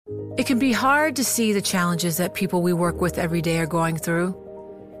It can be hard to see the challenges that people we work with every day are going through.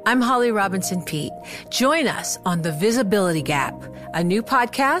 I'm Holly Robinson Peete. Join us on The Visibility Gap, a new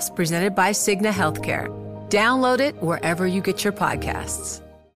podcast presented by Cigna Healthcare. Download it wherever you get your podcasts.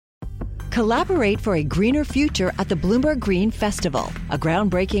 Collaborate for a greener future at the Bloomberg Green Festival, a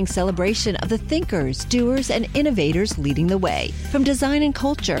groundbreaking celebration of the thinkers, doers, and innovators leading the way. From design and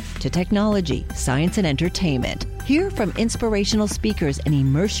culture to technology, science, and entertainment. Hear from inspirational speakers and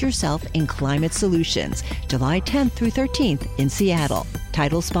immerse yourself in climate solutions. July 10th through 13th in Seattle.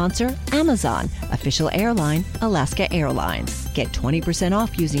 Title sponsor, Amazon. Official airline, Alaska Airlines. Get 20%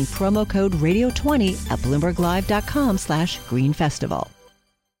 off using promo code radio20 at BloombergLive.com/greenfestival.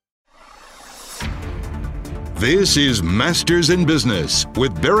 This is Masters in Business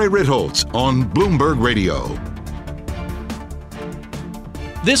with Barry Ritholtz on Bloomberg Radio.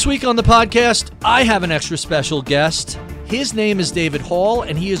 This week on the podcast, I have an extra special guest. His name is David Hall,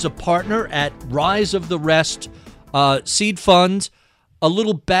 and he is a partner at Rise of the Rest Seed Fund. A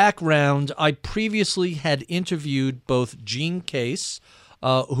little background, I previously had interviewed both Gene Case,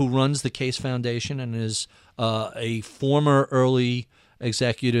 who runs the Case Foundation and is a former early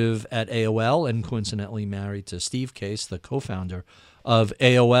executive at AOL and coincidentally married to Steve Case, the co-founder of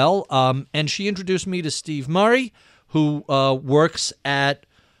AOL. And she introduced me to Steve Murray, who works at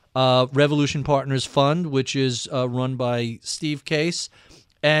Revolution Partners Fund, which is run by Steve Case.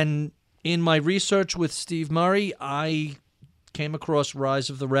 And in my research with Steve Murray, I came across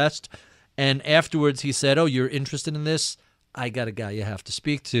Rise of the Rest. And afterwards he said, "Oh, you're interested in this? I got a guy you have to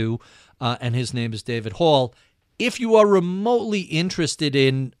speak to." And his name is David Hall. If you are remotely interested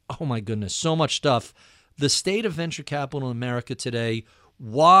in, oh my goodness, so much stuff, the state of venture capital in America today,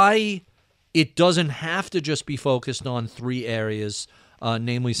 why it doesn't have to just be focused on three areas,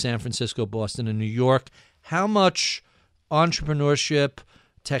 namely San Francisco, Boston, and New York, how much entrepreneurship,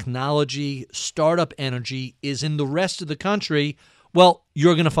 technology, startup energy is in the rest of the country, well,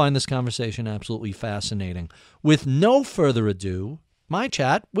 you're going to find this conversation absolutely fascinating. With no further ado, my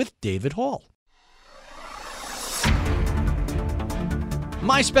chat with David Hall.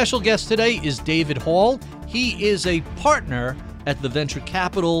 My special guest today is David Hall. He is a partner at the venture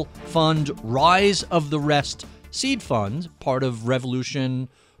capital fund Rise of the Rest Seed Fund, part of Revolution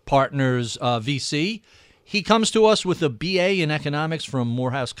Partners VC. He comes to us with a BA in economics from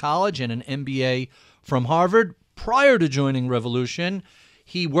Morehouse College and an MBA from Harvard. Prior to joining Revolution,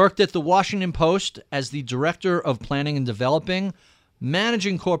 he worked at the Washington Post as the director of planning and developing,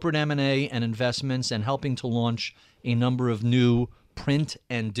 managing corporate M&A and investments, and helping to launch a number of new print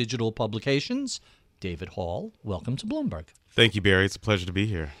and digital publications. David Hall, welcome to Bloomberg. Thank you, Barry. It's a pleasure to be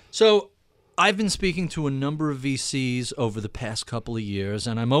here. So I've been speaking to a number of VCs over the past couple of years,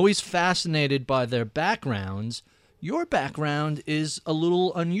 and I'm always fascinated by their backgrounds. Your background is a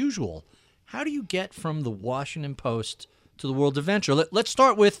little unusual. How do you get from the Washington Post to the world of venture? Let's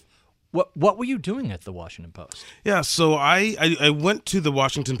start with what were you doing at the Washington Post? Yeah, so I went to the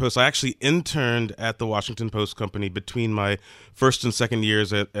Washington Post. I actually interned at the Washington Post Company between my first and second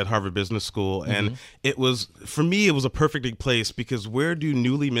years at Harvard Business School. Mm-hmm. And it was, for me, it was a perfect place because where do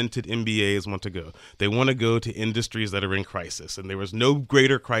newly minted MBAs want to go? They want to go to industries that are in crisis. And there was no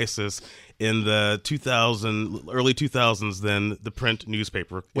greater crisis in the early 2000s than the print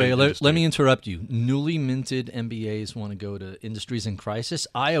newspaper. Wait, let me interrupt you. Newly minted MBAs want to go to industries in crisis?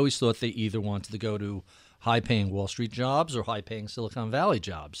 I always thought they either wanted to go to high-paying Wall Street jobs or high-paying Silicon Valley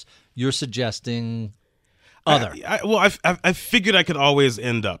jobs. You're suggesting other. I figured I could always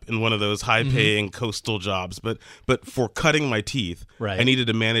end up in one of those high-paying coastal jobs, but for cutting my teeth, right, I needed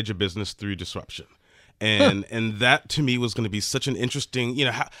to manage a business through disruption. And that to me was going to be such an interesting,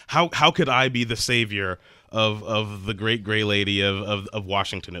 how could I be the savior of the great gray lady of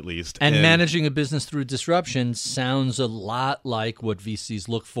Washington, at least? And managing a business through disruption sounds a lot like what VCs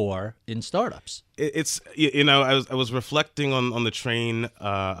look for in startups. It's I was reflecting on the train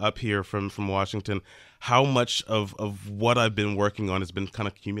up here from Washington, how much of what I've been working on has been kind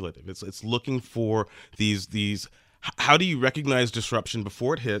of cumulative. It's looking for these. How do you recognize disruption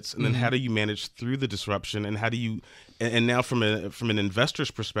before it hits, and then how do you manage through the disruption, and how do you, and now from an investor's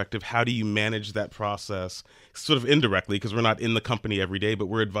perspective, how do you manage that process sort of indirectly, because we're not in the company every day, but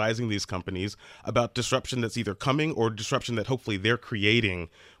we're advising these companies about disruption that's either coming or disruption that hopefully they're creating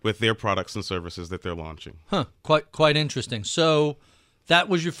with their products and services that they're launching. Quite interesting. So that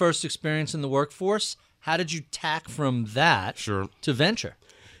was your first experience in the workforce. How did you tack from that to venture?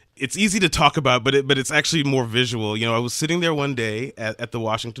 It's easy to talk about, but it's actually more visual. I was sitting there one day at the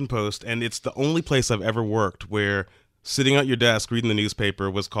Washington Post, and it's the only place I've ever worked where sitting at your desk reading the newspaper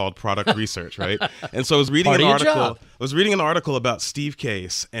was called product research, right? And so I was reading Part an of your article. job. I was reading an article about Steve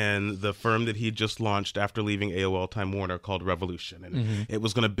Case and the firm that he just launched after leaving AOL Time Warner called Revolution, and it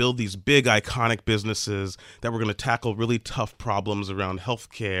was going to build these big iconic businesses that were going to tackle really tough problems around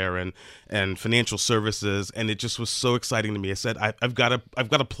healthcare and financial services, and it just was so exciting to me. I said, I've got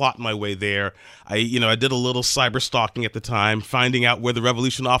to plot my way there. I did a little cyber stalking at the time, finding out where the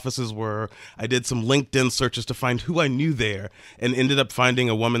Revolution offices were. I did some LinkedIn searches to find who I knew there, and ended up finding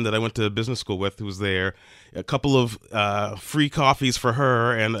a woman that I went to business school with who was there, a couple of free coffees for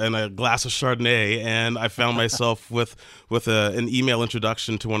her and a glass of Chardonnay, and I found myself with an email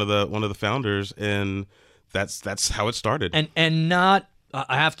introduction to one of the founders, and that's how it started. And not,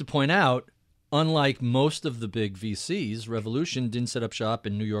 I have to point out, unlike most of the big VCs, Revolution didn't set up shop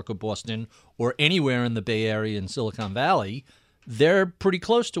in New York or Boston or anywhere in the Bay Area and Silicon Valley. They're pretty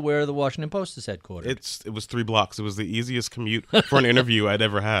close to where the Washington Post is headquartered. It was 3 blocks. It was the easiest commute for an interview I'd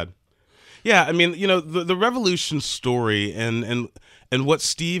ever had. Yeah, I mean, the Revolution story and what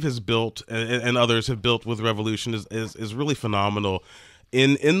Steve has built and others have built with Revolution is really phenomenal.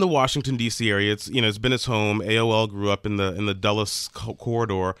 In the Washington D.C. area, it's been its home. AOL grew up in the Dulles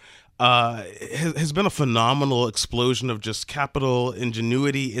corridor. Has been a phenomenal explosion of just capital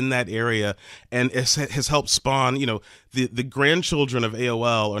ingenuity in that area, and has helped spawn, the grandchildren of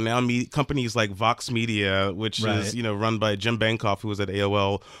AOL are now companies like Vox Media, which is run by Jim Bankoff, who was at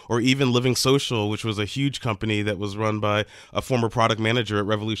AOL, or even Living Social, which was a huge company that was run by a former product manager at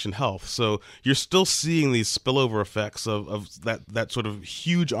Revolution Health. So you're still seeing these spillover effects of that sort of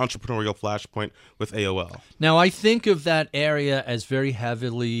huge entrepreneurial flashpoint with AOL. Now, I think of that area as very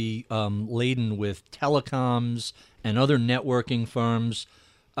heavily laden with telecoms and other networking firms.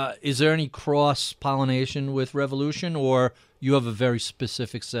 Is there any cross-pollination with Revolution, or you have a very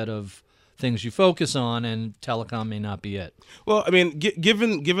specific set of things you focus on, and telecom may not be it? Well, I mean,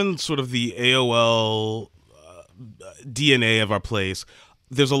 given sort of the AOL DNA of our place,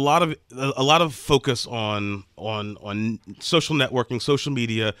 there's a lot of focus on social networking, social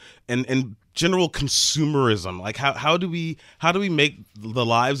media, and general consumerism. Like how do we make the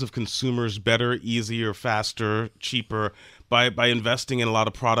lives of consumers better, easier, faster, cheaper by investing in a lot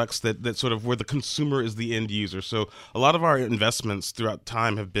of products that sort of where the consumer is the end user. So a lot of our investments throughout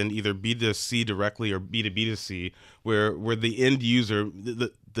time have been either B2C directly or B2B2C, where the end user,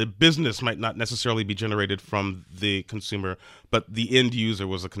 the business might not necessarily be generated from the consumer, but the end user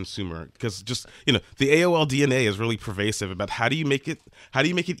was a consumer. Because just the AOL DNA is really pervasive about how do you make it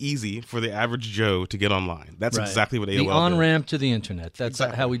easy for the average Joe to get online. That's right. Exactly what AOL the on-ramp to the internet. That's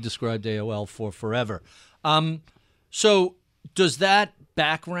exactly how we described AOL for forever. So does that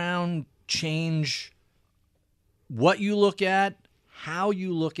background change what you look at, how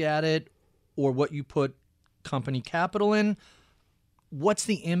you look at it, or what you put company capital in? What's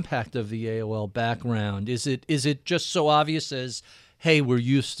the impact of the AOL background? Is it just so obvious as, hey, we're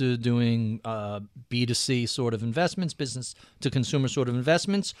used to doing B2C sort of investments, business to consumer sort of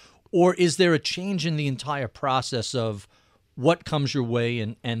investments, or is there a change in the entire process of what comes your way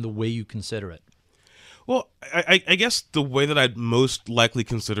and the way you consider it? Well, I guess the way that I'd most likely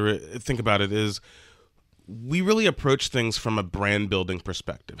think about it is we really approach things from a brand building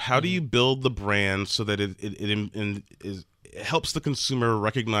perspective. How do you build the brand so that it helps the consumer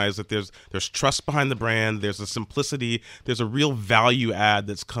recognize that there's trust behind the brand, there's a simplicity, there's a real value add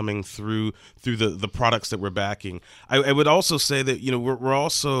that's coming through the products that we're backing. I would also say that we're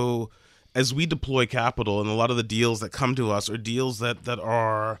also, as we deploy capital, and a lot of the deals that come to us are deals that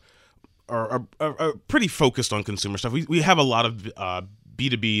are pretty focused on consumer stuff. We have a lot of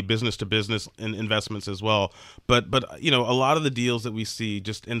B2B, business to business investments as well, but a lot of the deals that we see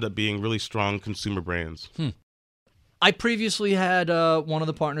just end up being really strong consumer brands. I previously had one of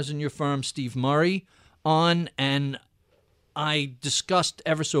the partners in your firm, Steve Murray, on, and I discussed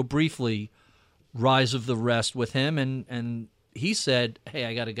ever so briefly Rise of the Rest with him, and he said, hey,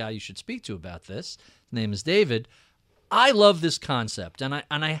 I got a guy you should speak to about this. His name is David. I love this concept, and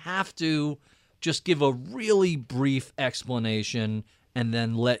I have to just give a really brief explanation and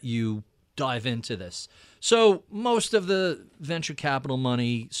then let you dive into this. So most of the venture capital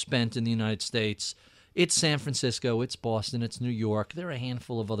money spent in the United States, it's San Francisco, it's Boston, it's New York. There are a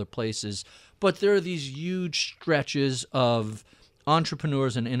handful of other places, but there are these huge stretches of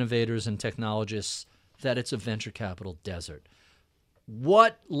entrepreneurs and innovators and technologists that it's a venture capital desert.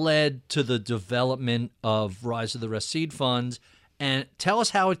 What led to the development of Rise of the Rest Seed Fund, and tell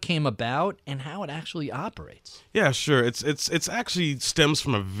us how it came about and how it actually operates. Yeah, sure. It's actually stems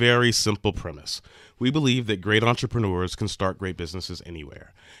from a very simple premise. We believe that great entrepreneurs can start great businesses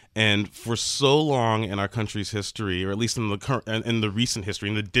anywhere. And for so long in our country's history, or at least in the recent history,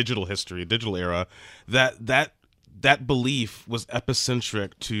 in the digital era, that belief was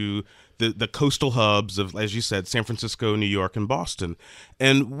epicentric to the coastal hubs of, as you said, San Francisco, New York, and Boston.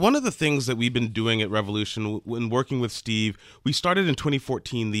 And one of the things that we've been doing at Revolution, when working with Steve, we started in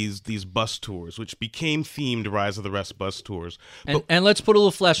 2014 these bus tours, which became themed Rise of the Rest bus tours. And let's put a little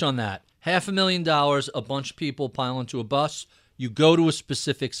flesh on that. $500,000, a bunch of people pile into a bus. You go to a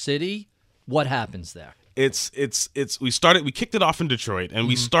specific city. What happens there? We kicked it off in Detroit, and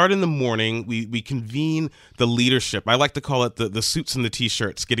we start in the morning. We convene the leadership. I like to call it the suits and the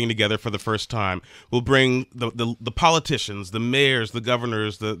t-shirts getting together for the first time. We'll bring the politicians, the mayors, the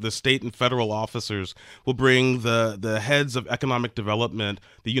governors, the state and federal officers. We'll bring the heads of economic development,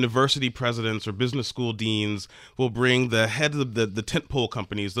 the university presidents or business school deans. We'll bring the heads of the tentpole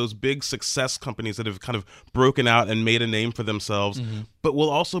companies, those big success companies that have kind of broken out and made a name for themselves. But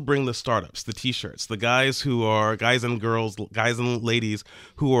we'll also bring the startups, the t-shirts, the guys and ladies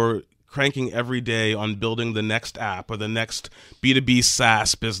who are cranking every day on building the next app or the next B2B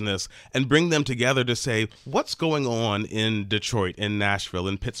SaaS business, and bring them together to say, what's going on in Detroit, in Nashville,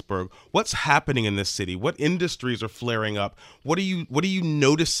 in Pittsburgh? What's happening in this city? What industries are flaring up? What are you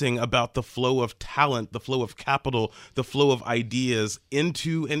noticing about the flow of talent, the flow of capital, the flow of ideas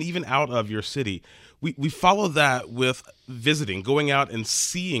into and even out of your city? We follow that with visiting, going out and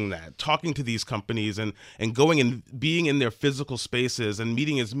seeing that, talking to these companies and going and being in their physical spaces and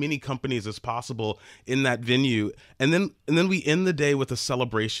meeting as many companies as possible in that venue. And then we end the day with a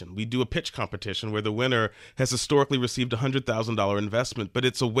celebration. We do a pitch competition where the winner has historically received a $100,000 investment, but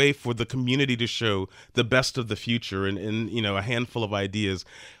it's a way for the community to show the best of the future and a handful of ideas.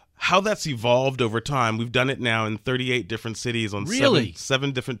 How that's evolved over time, we've done it now in 38 different cities on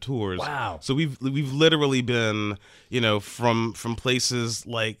seven different tours. Wow! So we've literally been, from places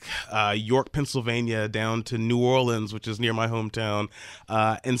like York, Pennsylvania, down to New Orleans, which is near my hometown,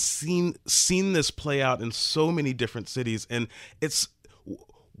 and seen this play out in so many different cities. And it's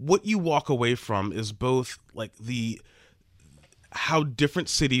what you walk away from is both like how different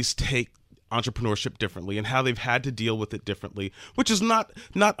cities take entrepreneurship differently and how they've had to deal with it differently, which is not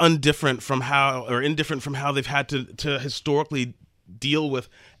indifferent from how they've had to historically deal with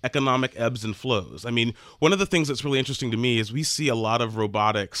economic ebbs and flows. I mean, one of the things that's really interesting to me is we see a lot of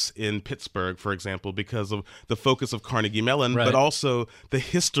robotics in Pittsburgh, for example, because of the focus of Carnegie Mellon, but also the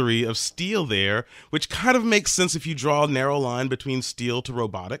history of steel there, which kind of makes sense if you draw a narrow line between steel to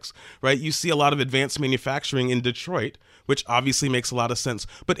robotics, right? You see a lot of advanced manufacturing in Detroit, which obviously makes a lot of sense.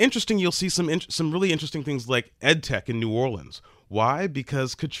 But interesting, you'll see some really interesting things like EdTech in New Orleans. Why?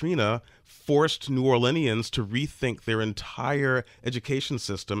 Because Katrina forced New Orleanians to rethink their entire education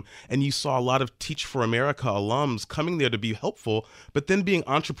system, and you saw a lot of Teach for America alums coming there to be helpful, but then being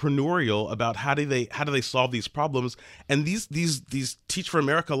entrepreneurial about how do they solve these problems. And these Teach for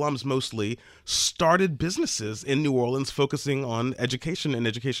America alums mostly started businesses in New Orleans focusing on education and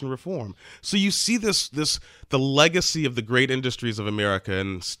education reform. So you see the legacy of the great industries of America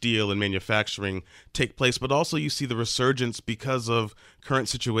and steel and manufacturing take place, but also you see the resurgence because of current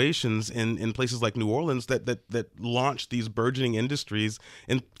situations in places like New Orleans that launch these burgeoning industries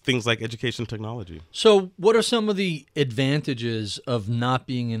in things like education technology. So what are some of the advantages of not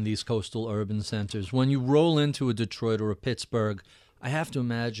being in these coastal urban centers? When you roll into a Detroit or a Pittsburgh, I have to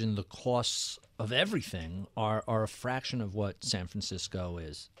imagine the costs of everything are a fraction of what San Francisco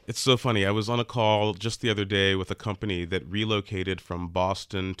is. It's so funny. I was on a call just the other day with a company that relocated from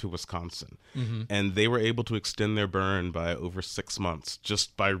Boston to Wisconsin, and they were able to extend their burn by over 6 months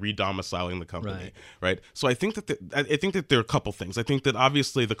just by redomiciling the company. Right. So I think that there are a couple things. I think that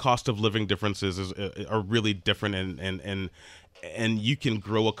obviously the cost of living differences are really different, and you can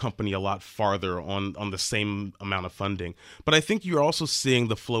grow a company a lot farther on the same amount of funding. But I think you're also seeing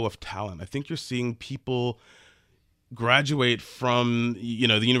the flow of talent. I think you're seeing people graduate from the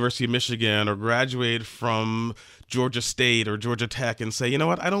University of Michigan or graduate from Georgia State or Georgia Tech and say, you know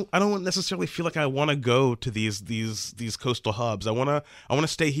what, I don't necessarily feel like I want to go to these coastal hubs. I want to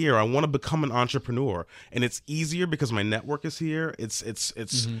stay here. I want to become an entrepreneur, and it's easier because my network is here. It's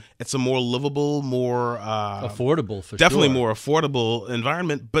a more livable, more affordable, for definitely sure. more affordable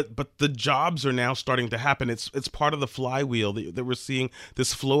environment. But the jobs are now starting to happen. It's part of the flywheel that we're seeing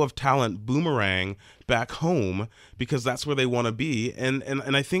this flow of talent boomerang back home because that's where they want to be. And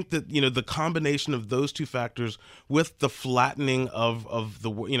I think that the combination of those two factors with the flattening of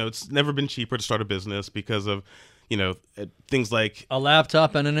the it's never been cheaper to start a business because of things like a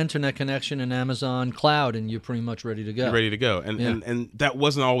laptop and an internet connection in Amazon Cloud, and you're pretty much ready to go. You're ready to go. And that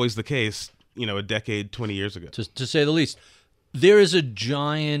wasn't always the case, a decade, 20 years ago. To say the least. There is a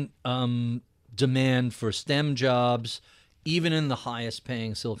giant demand for STEM jobs, even in the highest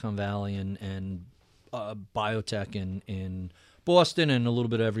paying Silicon Valley and biotech in Boston and a little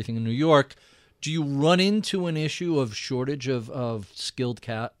bit of everything in New York. Do you run into an issue of shortage of skilled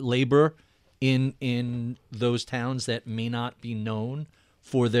labor in those towns that may not be known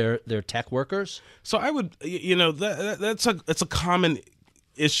for their tech workers? So I would, that's a common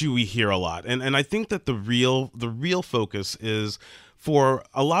issue we hear a lot, and I think that the real focus is for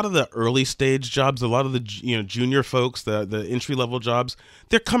a lot of the early stage jobs, a lot of the junior folks, the entry level jobs,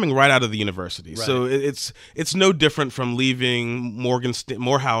 they're coming right out of the university. Right. So it's no different from leaving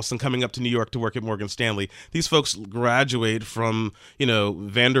Morehouse and coming up to New York to work at Morgan Stanley. These folks graduate from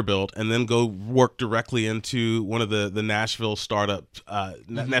Vanderbilt and then go work directly into one of the Nashville startups.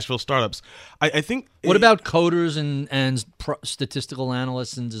 I think. What about coders and statistical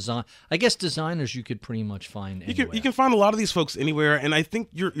analysts and design? I guess designers you could pretty much find anywhere. You can find a lot of these folks anywhere, and I think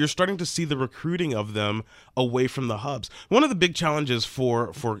you're starting to see the recruiting of them away from the hubs. One of the big challenges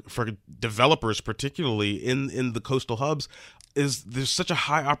for developers, particularly in the coastal hubs, is there's such a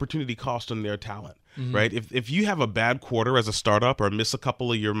high opportunity cost on their talent. Mm-hmm. Right? If you have a bad quarter as a startup or miss a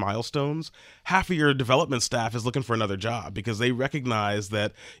couple of your milestones, half of your development staff is looking for another job because they recognize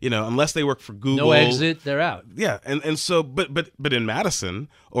that, unless they work for Google, no exit, they're out. Yeah. And so, but in Madison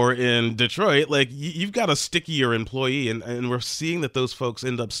or in Detroit, like you've got a stickier employee, and we're seeing that those folks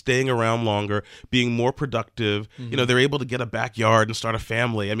end up staying around longer, being more productive. Mm-hmm. They're able to get a backyard and start a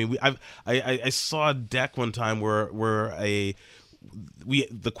family. I mean, I saw a deck one time where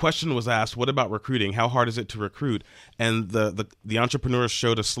the question was asked, what about recruiting? How hard is it to recruit? And the entrepreneur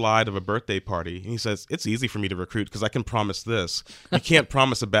showed a slide of a birthday party. And he says, it's easy for me to recruit because I can promise this. You can't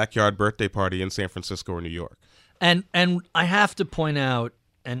promise a backyard birthday party in San Francisco or New York. And I have to point out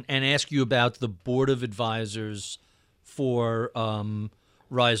and ask you about the board of advisors for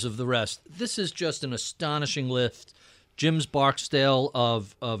Rise of the Rest. This is just an astonishing list. Jim Barksdale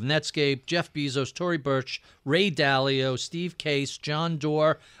of Netscape, Jeff Bezos, Tory Burch, Ray Dalio, Steve Case, John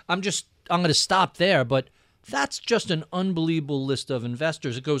Doerr. I'm going to stop there, but that's just an unbelievable list of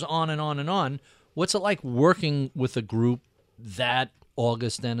investors. It goes on and on and on. What's it like working with a group that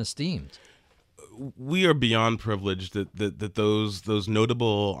august and esteemed? We are beyond privileged that those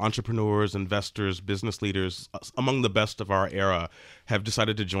notable entrepreneurs, investors, business leaders, among the best of our era, have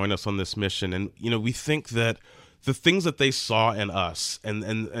decided to join us on this mission. And we think that the things that they saw in us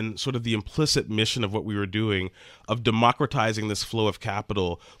and sort of the implicit mission of what we were doing of democratizing this flow of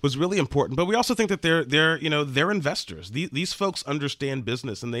capital was really important. But we also think that they're investors. These folks understand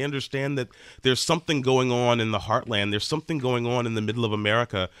business, and they understand that there's something going on in the heartland. There's something going on in the middle of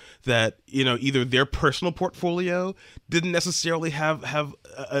America that, either their personal portfolio didn't necessarily have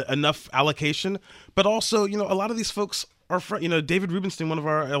enough allocation, but also, a lot of these folks are from, David Rubenstein, one of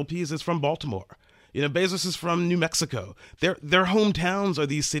our LPs, is from Baltimore. Bezos is from New Mexico. Their hometowns are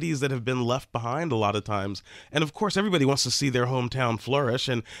these cities that have been left behind a lot of times. And of course, everybody wants to see their hometown flourish,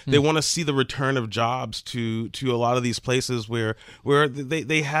 and they want to see the return of jobs to a lot of these places where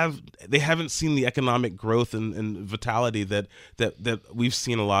they haven't seen the economic growth and vitality that we've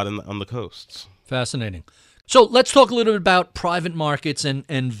seen a lot on the coasts. Fascinating. So let's talk a little bit about private markets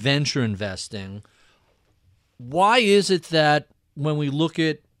and venture investing. Why is it that when we look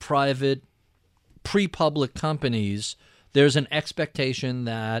at private pre-public companies, there's an expectation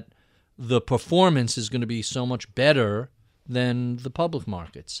that the performance is going to be so much better than the public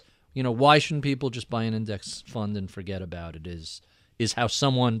markets? Why shouldn't people just buy an index fund and forget about it is how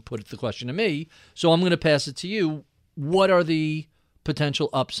someone put the question to me. So I'm going to pass it to you. What are the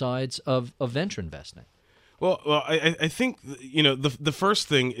potential upsides of venture investing? Well, I think the first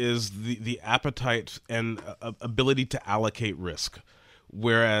thing is the appetite and ability to allocate risk.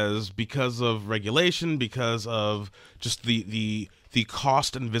 Whereas because of regulation, because of just the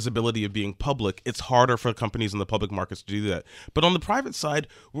cost and visibility of being public, it's harder for companies in the public markets to do that. But on the private side,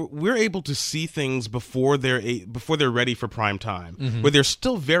 we're able to see things before they're ready for prime time, where they're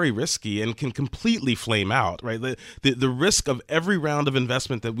still very risky and can completely flame out. Right, the risk of every round of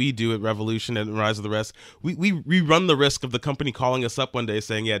investment that we do at Revolution and Rise of the Rest, we run the risk of the company calling us up one day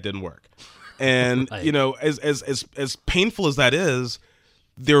saying, "Yeah, it didn't work," and right. As painful as that is.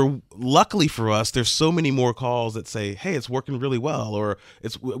 Luckily for us, there's so many more calls that say, hey, it's working really well, or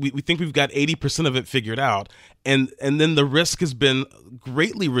we think we've got 80% of it figured out. and then the risk has been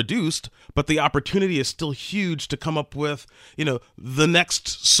greatly reduced, but the opportunity is still huge to come up with, the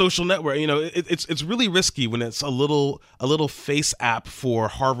next social network. It's really risky when it's a little face app for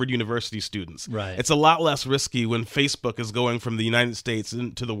Harvard University students. Right. It's a lot less risky when Facebook is going from the United States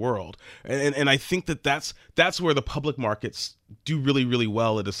into the world. And I think that's where the public markets do really, really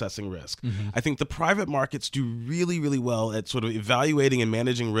well at assessing risk. Mm-hmm. I think the private markets do really, really well at sort of evaluating and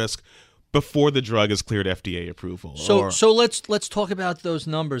managing risk before the drug is cleared FDA approval. So let's talk about those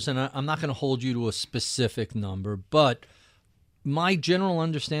numbers, and I'm not going to hold you to a specific number, but my general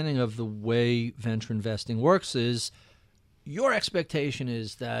understanding of the way venture investing works is your expectation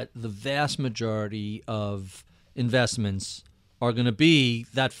is that the vast majority of investments are going to be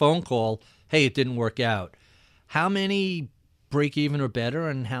that phone call, hey, it didn't work out. How many break even or better,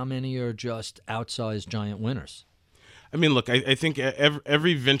 and how many are just outsized giant winners? I mean, look, I think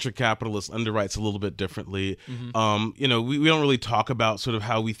every venture capitalist underwrites a little bit differently. Mm-hmm. We don't really talk about sort of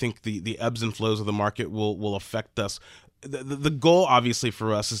how we think the ebbs and flows of the market will affect us. The goal, obviously,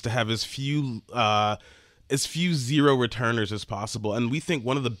 for us is to have as few zero returners as possible. And we think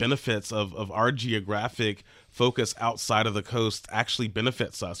one of the benefits of our geographic focus outside of the coast actually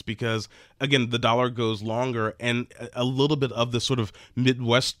benefits us because, again, the dollar goes longer, and a little bit of the sort of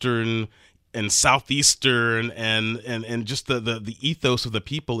Midwestern and Southeastern and just the ethos of the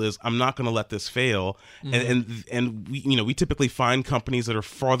people is, I'm not going to let this fail. Mm-hmm. And we typically find companies that are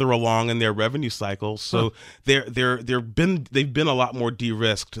farther along in their revenue cycle, so they've been a lot more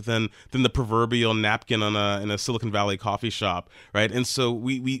de-risked than the proverbial napkin in a Silicon Valley coffee shop, right? And so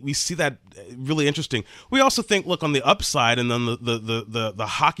we see that really interesting. We also think, look, on the upside and then the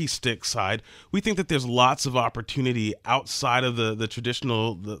hockey stick side, we think that there's lots of opportunity outside of the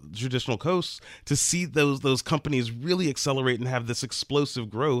traditional coast to see those companies really accelerate and have this explosive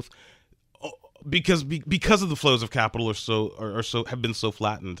growth because of the flows of capital have been so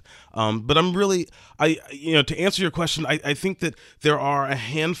flattened. But I'm really, to answer your question, I think that there are a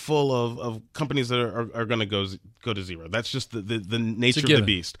handful of companies that are going to go to zero. That's just the nature of the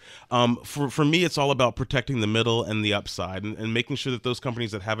beast. For me, it's all about protecting the middle and the upside and making sure that those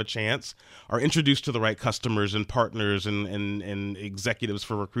companies that have a chance are introduced to the right customers and partners and executives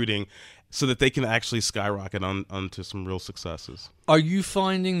for recruiting, so that they can actually skyrocket onto some real successes. Are you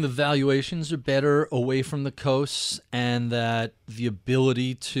finding the valuations are better away from the coasts, and that the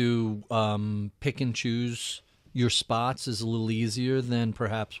ability to pick and choose your spots is a little easier than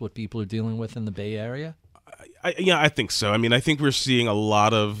perhaps what people are dealing with in the Bay Area? I think so. I mean, I think we're seeing a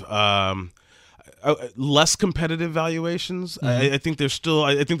lot of less competitive valuations. Mm-hmm. I think there's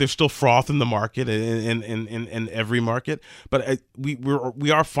still froth in the market in every market, but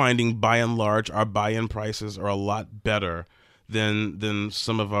we are finding, by and large, our buy-in prices are a lot better than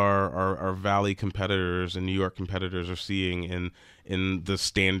some of our Valley competitors and New York competitors are seeing in the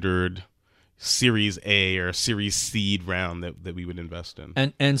standard Series A or Series Seed round that we would invest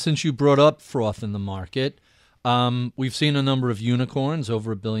in. And since you brought up froth in the market, we've seen a number of unicorns,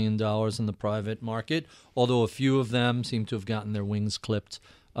 over $1 billion in the private market, although a few of them seem to have gotten their wings clipped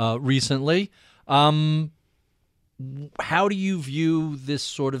recently. How do you view this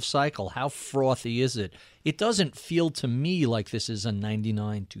sort of cycle? How frothy is it? It doesn't feel to me like this is a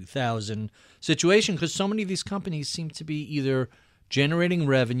 99-2000 situation, because so many of these companies seem to be either generating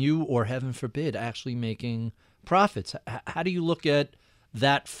revenue or, heaven forbid, actually making profits. How do you look at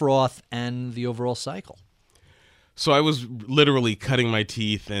that froth and the overall cycle? So I was literally cutting my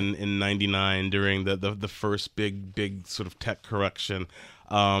teeth in 99 during the first big sort of tech correction,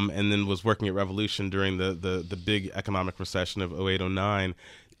 and then was working at Revolution during the big economic recession of 08-09.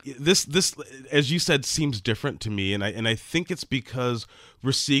 This, as you said, seems different to me, and I think it's because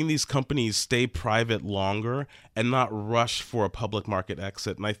we're seeing these companies stay private longer and not rush for a public market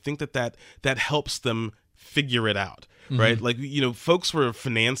exit, and I think that helps them figure it out. Right, mm-hmm. Like folks were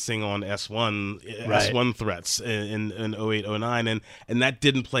financing on S1 threats in 08-09, and that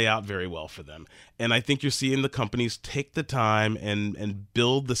didn't play out very well for them. And I think you're seeing the companies take the time and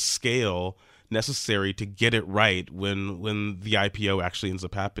build the scale necessary to get it right when the IPO actually ends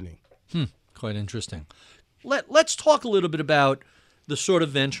up happening. Quite interesting. Let's talk a little bit about the sort of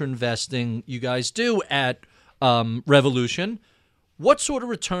venture investing you guys do at Revolution. What sort of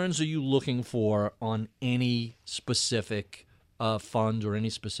returns are you looking for on any specific fund or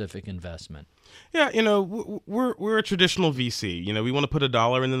any specific investment? Yeah, we're a traditional VC. We want to put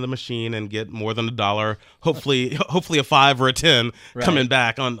 $1 into the machine and get more than $1. Hopefully a 5 or a 10 coming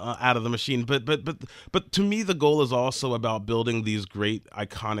back on out of the machine. But to me, the goal is also about building these great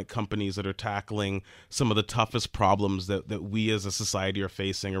iconic companies that are tackling some of the toughest problems that we as a society are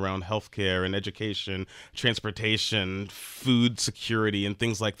facing around healthcare and education, transportation, food security, and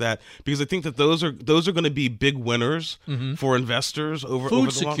things like that. Because I think that those are going to be big winners for investors over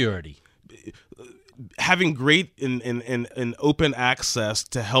food the long security. Having great and open access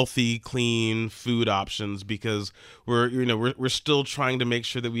to healthy, clean food options, because we're still trying to make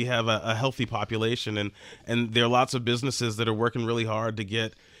sure that we have a healthy population, and there are lots of businesses that are working really hard to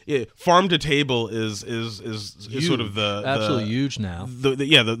get farm to table is sort of absolutely huge now.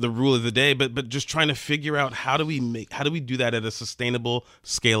 The rule of the day, but just trying to figure out how do we do that at a sustainable,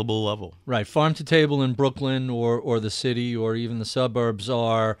 scalable level. Right, farm to table in Brooklyn or the city or even the suburbs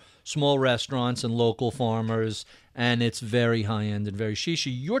are small restaurants and local farmers, and it's very high end and very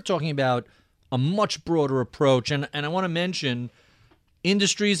shishi. You're talking about a much broader approach, and I want to mention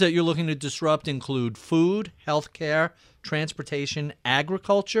industries that you're looking to disrupt include food, healthcare, transportation,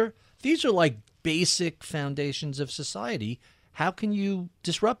 agriculture. These are like basic foundations of society. How can you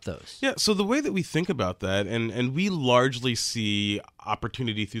disrupt those? Yeah, so the way that we think about that, and we largely see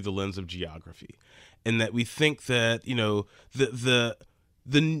opportunity through the lens of geography, in that we think that,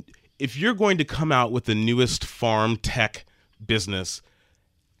 if you're going to come out with the newest farm tech business,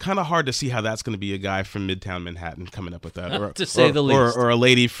 kind of hard to see how that's going to be a guy from Midtown Manhattan coming up with that, or, to say the least, or a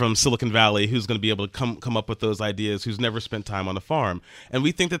lady from Silicon Valley who's going to be able to come up with those ideas, who's never spent time on a farm. And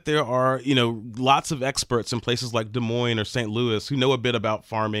we think that there are lots of experts in places like Des Moines or St. Louis who know a bit about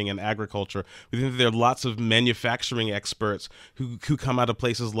farming and agriculture. We think that there are lots of manufacturing experts who come out of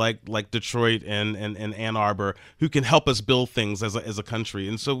places like Detroit and Ann Arbor who can help us build things as a country.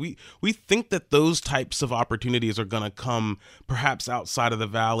 And so we think that those types of opportunities are going to come perhaps outside of the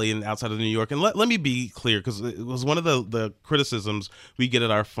Valley and outside of New York. And let me be clear, because it was one of the criticisms we get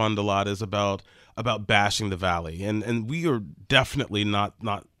at our fund a lot is about bashing the Valley. And we are definitely not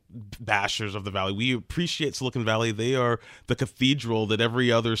bashers of the Valley. We appreciate Silicon Valley. They are the cathedral that every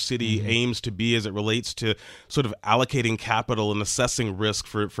other city aims to be as it relates to sort of allocating capital and assessing risk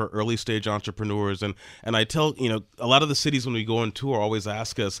for early stage entrepreneurs. And I tell, a lot of the cities when we go on tour always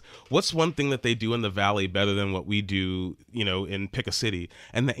ask us, what's one thing that they do in the Valley better than what we do, in pick a city?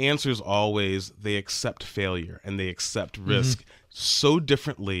 And the answer is always they accept failure and they accept risk so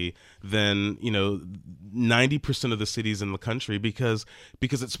differently than 90% of the cities in the country, because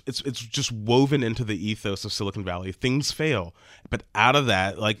it's just woven into the ethos of Silicon Valley. Things fail, but out of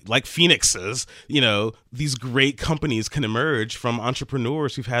that, like Phoenix's, these great companies can emerge from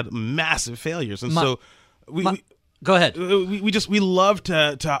entrepreneurs who've had massive failures. And go ahead. We love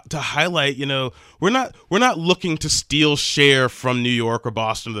to highlight, we're not looking to steal share from New York or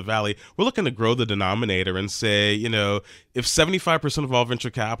Boston or the Valley. We're looking to grow the denominator and say, if 75% of all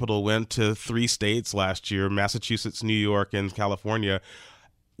venture capital went to 3 states last year, Massachusetts, New York, and California,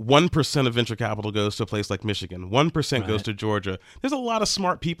 1% of venture capital goes to a place like Michigan. 1% goes to Georgia. There's a lot of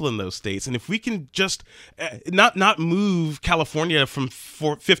smart people in those states, and if we can just not move California from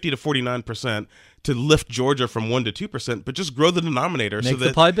 50 to 49%, to lift Georgia from 1% to 2%, but just grow the denominator, make so that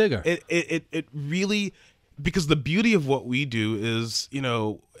the pie bigger. It really, because the beauty of what we do is,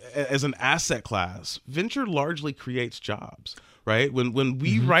 as an asset class, venture largely creates jobs. Right? When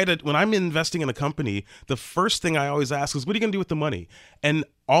we when I'm investing in a company, the first thing I always ask is, what are you going to do with the money? And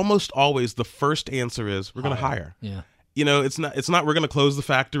almost always the first answer is, we're going to hire. Yeah. It's not we're going to close the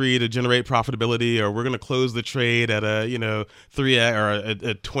factory to generate profitability, or we're going to close the trade at a 3 or a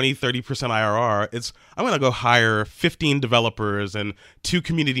 20-30% IRR. It's, I'm going to go hire 15 developers and 2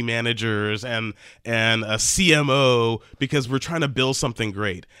 community managers and a CMO, because we're trying to build something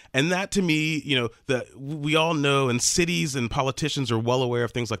great. And that, to me, we all know, and cities and politicians are well aware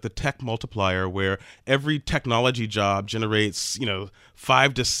of things like the tech multiplier, where every technology job generates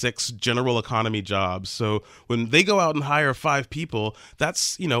 5 to 6 general economy jobs. So when they go out and hire 5 people,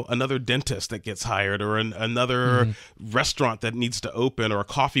 that's another dentist that gets hired, or another restaurant that needs to open, or a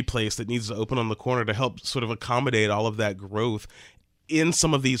coffee place that needs to open on the corner, to help sort of accommodate all of that growth in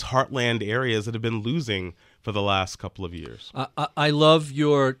some of these heartland areas that have been losing for the last couple of years. I love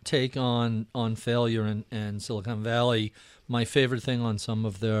your take on failure and Silicon Valley. My favorite thing on some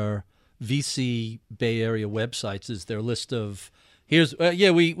of their VC Bay Area websites is their list of,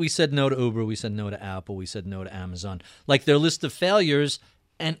 we said no to Uber, we said no to Apple, we said no to Amazon. Like their list of failures,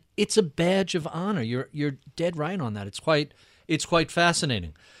 and it's a badge of honor. You're dead right on that. It's quite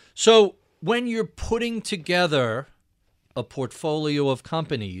fascinating. So when you're putting together a portfolio of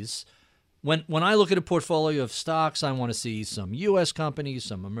companies, When I look at a portfolio of stocks, I want to see some U.S. companies,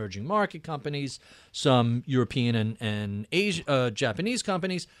 some emerging market companies, some European and Japanese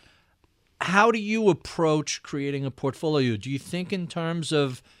companies. How do you approach creating a portfolio? Do you think in terms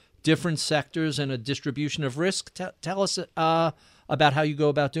of different sectors and a distribution of risk? Tell us about how you go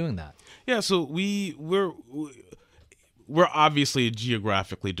about doing that. Yeah, so we're obviously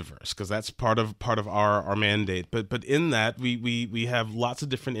geographically diverse because that's part of our mandate. But in that we have lots of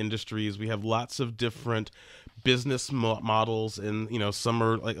different industries. We have lots of different business models, and some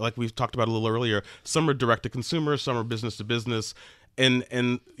are like we've talked about a little earlier. Some are direct to consumer, some are business to business. And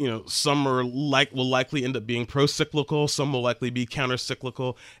some are will likely end up being pro-cyclical, some will likely be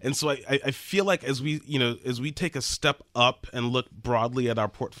counter-cyclical. And so I feel like as we take a step up and look broadly at our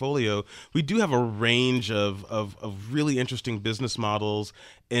portfolio, we do have a range of really interesting business models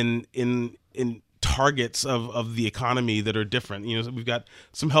in targets of the economy that are different. We've got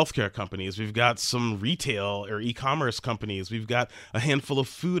some healthcare companies, we've got some retail or e-commerce companies, we've got a handful of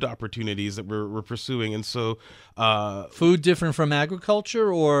food opportunities that we're pursuing. And so food different from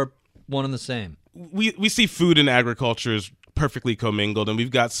agriculture or one and the same? We see food and agriculture as perfectly commingled, and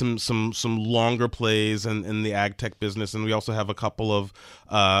we've got some longer plays in the ag tech business, and we also have a couple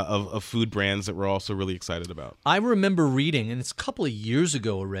of food brands that we're also really excited about. I remember reading, and it's a couple of years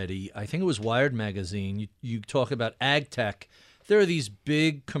ago already, I think it was Wired magazine, you talk about ag tech. There are these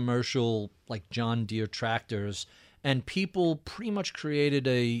big commercial like John Deere tractors, and people pretty much created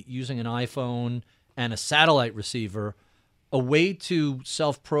using an iPhone and a satellite receiver, a way to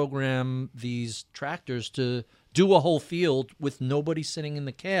self-program these tractors to do a whole field with nobody sitting in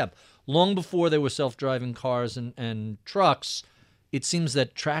the cab. Long before there were self-driving cars and trucks, it seems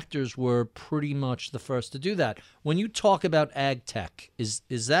that tractors were pretty much the first to do that. When you talk about ag tech, is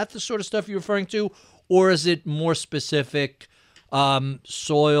that the sort of stuff you're referring to, or is it more specific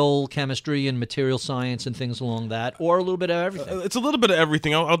soil chemistry and material science and things along that, or a little bit of everything? It's a little bit of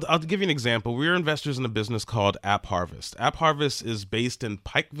everything. I'll give you an example. We're investors in a business called App Harvest. App Harvest is based in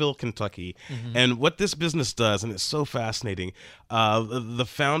Pikeville, Kentucky, and what this business does, and it's so fascinating, the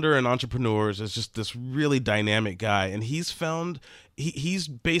founder and entrepreneur is just this really dynamic guy, and he's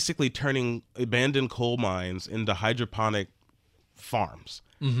basically turning abandoned coal mines into hydroponic farms,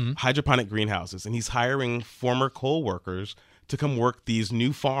 hydroponic greenhouses, and he's hiring former coal workers to come work these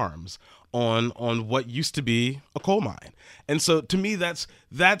new farms on what used to be a coal mine. And so to me, that's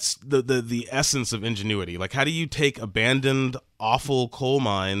the essence of ingenuity. Like, how do you take abandoned, awful coal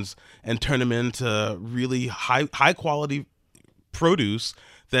mines and turn them into really high quality produce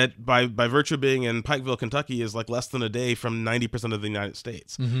that by virtue of being in Pikeville, Kentucky, is like less than a day from 90% of the United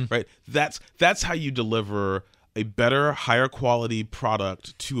States, right? That's how you deliver a better, higher quality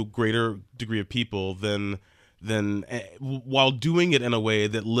product to a greater degree of people than while doing it in a way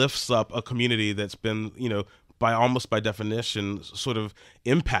that lifts up a community that's been, by definition, sort of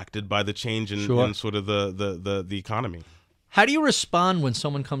impacted by the change in sort of the economy. How do you respond when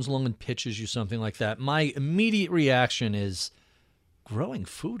someone comes along and pitches you something like that? My immediate reaction is, growing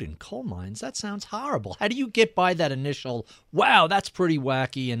food in coal mines? That sounds horrible. How do you get by that initial, wow, that's pretty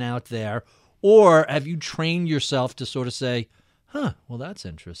wacky and out there? Or have you trained yourself to sort of say, well, that's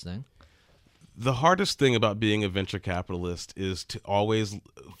interesting? The hardest thing about being a venture capitalist is to always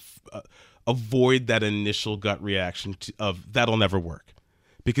avoid that initial gut reaction of that'll never work,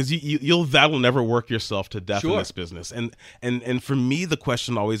 because that'll never work yourself to death in this business. And for me, the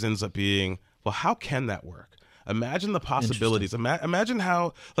question always ends up being, well, how can that work? Imagine the possibilities. Imagine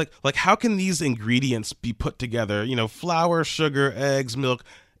how how can these ingredients be put together? Flour, sugar, eggs, milk.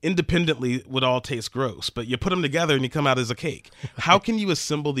 Independently would all taste gross, but you put them together and you come out as a cake. How can you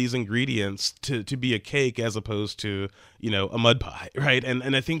assemble these ingredients to be a cake as opposed to a mud pie, right?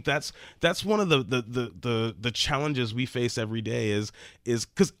 And I think that's one of the challenges we face every day is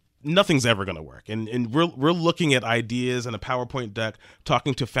because nothing's ever going to work, and we're looking at ideas and a PowerPoint deck,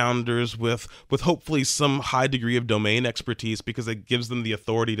 talking to founders with hopefully some high degree of domain expertise, because it gives them the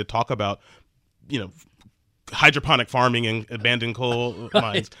authority to talk about hydroponic farming and abandoned coal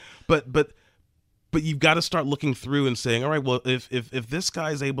mines, but you've got to start looking through and saying, all right, well, if this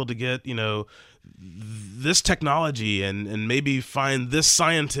guy's able to get this technology and maybe find this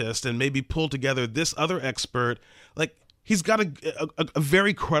scientist and maybe pull together this other expert, like, he's got a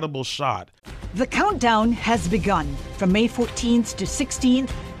very credible shot. The countdown has begun. From May 14th to 16th,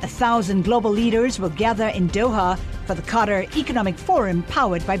 1,000 global leaders will gather in Doha for the Qatar Economic Forum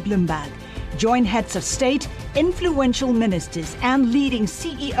powered by Bloomberg. Join heads of state, influential ministers and leading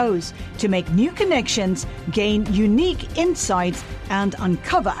CEOs to make new connections, gain unique insights, and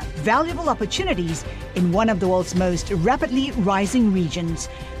uncover valuable opportunities in one of the world's most rapidly rising regions.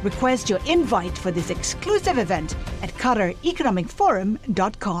 Request your invite for this exclusive event at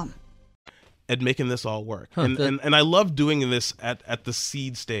QatarEconomicForum.com. At making this all work. And I love doing this at the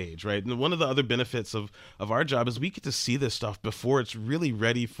seed stage, right? And one of the other benefits of our job is we get to see this stuff before it's really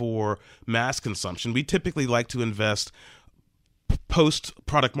ready for mass consumption. We typically like to invest post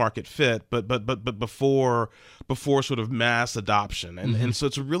product market fit, but before sort of mass adoption. And so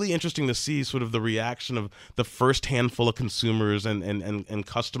it's really interesting to see sort of the reaction of the first handful of consumers and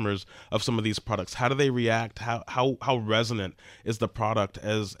customers of some of these products. How do they react? How resonant is the product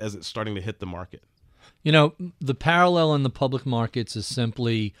as it's starting to hit the market? You know, the parallel in the public markets is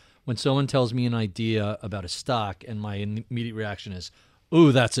simply when someone tells me an idea about a stock and my immediate reaction is,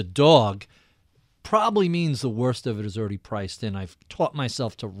 ooh, that's a dog, probably means the worst of it is already priced in. I've taught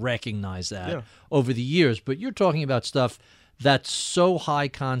myself to recognize that over the years. But you're talking about stuff that's so high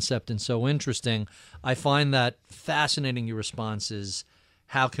concept and so interesting. I find that fascinating, your response is,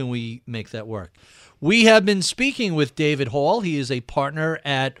 how can we make that work? We have been speaking with David Hall. He is a partner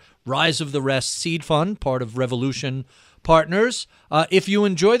at Rise of the Rest Seed Fund, part of Revolution Partners. If you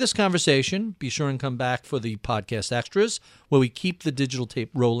enjoy this conversation, be sure and come back for the podcast extras, where we keep the digital tape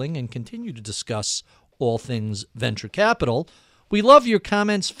rolling and continue to discuss all things venture capital. We love your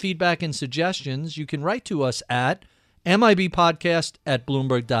comments, feedback, and suggestions. You can write to us at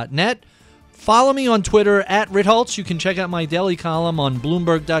mibpodcast@bloomberg.net. Follow me on Twitter at Ritholtz. You can check out my daily column on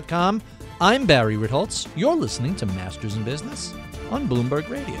Bloomberg.com. I'm Barry Ritholtz. You're listening to Masters in Business on Bloomberg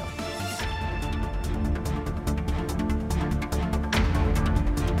Radio.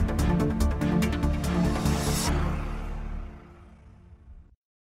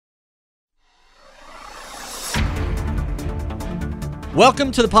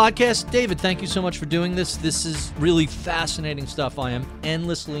 Welcome to the podcast. David, thank you so much for doing this. This is really fascinating stuff. I am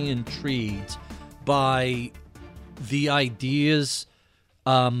endlessly intrigued by the ideas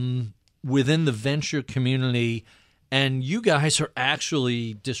within the venture community, and you guys are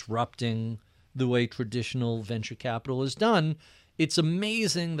actually disrupting the way traditional venture capital is done. It's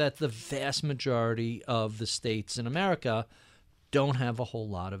amazing that the vast majority of the states in America don't have a whole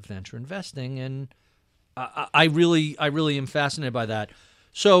lot of venture investing, and I really am fascinated by that.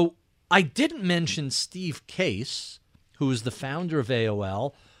 So I didn't mention Steve Case, who is the founder of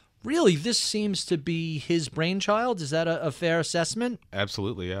AOL. Really, this seems to be his brainchild. Is that a fair assessment?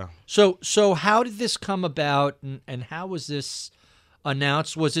 Absolutely, yeah. So how did this come about, and how was this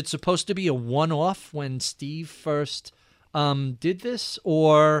announced? Was it supposed to be a one-off when Steve first did this,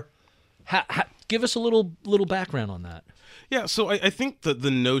 or give us a little background on that? Yeah, so I think that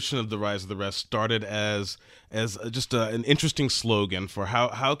the notion of the Rise of the Rest started as just an interesting slogan for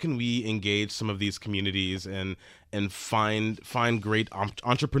how can we engage some of these communities and find great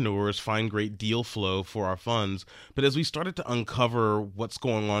entrepreneurs, find great deal flow for our funds. But as we started to uncover what's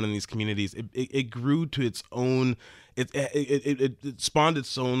going on in these communities, it grew to its own. It spawned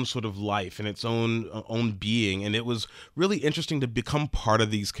its own sort of life and its own being, and it was really interesting to become part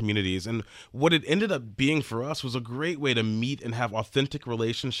of these communities. And what it ended up being for us was a great way to meet and have authentic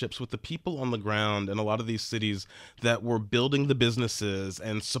relationships with the people on the ground in a lot of these cities that were building the businesses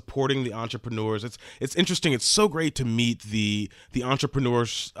and supporting the entrepreneurs. It's interesting. It's so great to meet the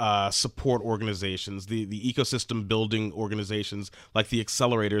entrepreneurs support organizations, the ecosystem building organizations like the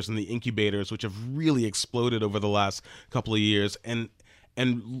accelerators and the incubators, which have really exploded over the last couple of years, and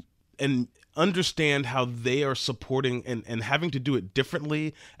understand how they are supporting and having to do it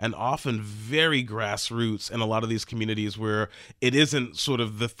differently and often very grassroots in a lot of these communities where it isn't sort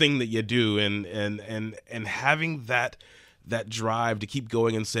of the thing that you do, and having that drive to keep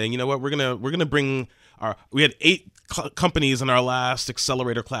going and saying, you know what, we're gonna bring we had 8 companies in our last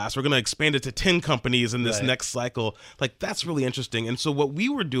accelerator class. We're going to expand it to 10 companies in this next cycle. Like, that's really interesting. And so what we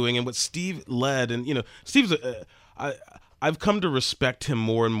were doing and what Steve led, and, you know, Steve's I've come to respect him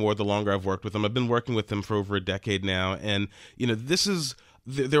more and more the longer I've worked with him. I've been working with him for over a decade now. And, you know,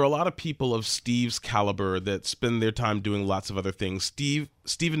 there are a lot of people of Steve's caliber that spend their time doing lots of other things. Steve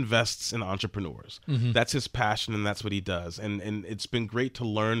invests in entrepreneurs. Mm-hmm. That's his passion, and that's what he does. And it's been great to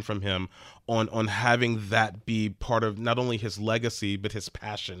learn from him on having that be part of not only his legacy, but his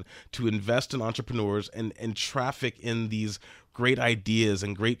passion to invest in entrepreneurs and traffic in these great ideas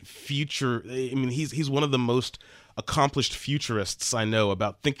and great future. I mean, he's one of the most accomplished futurists I know,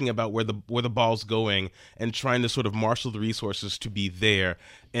 about thinking about where the ball's going and trying to sort of marshal the resources to be there.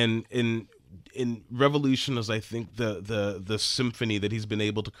 And in Revolution is, I think, the symphony that he's been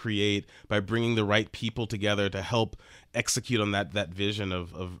able to create by bringing the right people together to help execute on that vision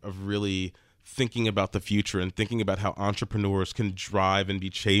of really thinking about the future and thinking about how entrepreneurs can drive and be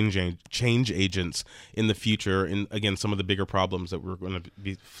change agents in the future in, again, some of the bigger problems that we're going to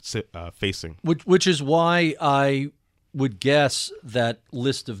be facing. Which is why I would guess that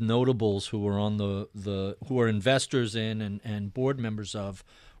list of notables who are on the who are investors in and board members of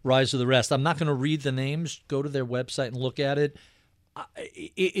Rise of the Rest. I'm not going to read the names. Go to their website and look at it.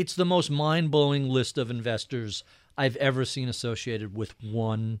 It's the most mind-blowing list of investors I've ever seen associated with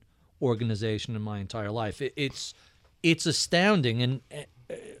one organization in my entire life. It's astounding, and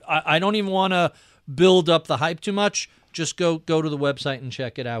I don't even want to build up the hype too much. Just go to the website and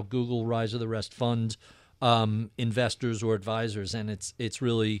check it out. Google Rise of the Rest Fund investors or advisors, and it's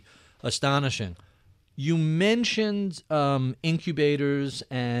really astonishing. You mentioned incubators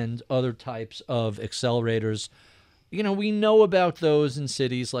and other types of accelerators. You know, we know about those in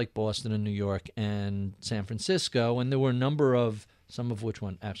cities like Boston and New York and San Francisco, and there were a number of, some of which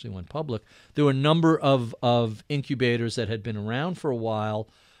went public. There were a number of incubators that had been around for a while.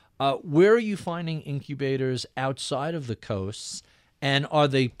 Where are you finding incubators outside of the coasts? And are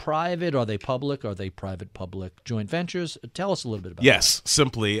they private? Are they public? Are they private-public joint ventures? Tell us a little bit about that. Yes,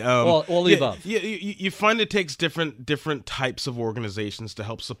 simply. All the above. You find it takes different types of organizations to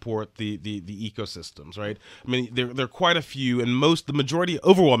help support the ecosystems, right? I mean, there are quite a few, and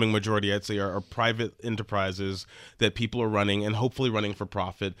overwhelming majority, I'd say, are private enterprises that people are running and hopefully running for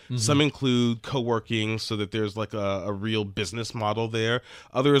profit. Mm-hmm. Some include co-working so that there's like a real business model there.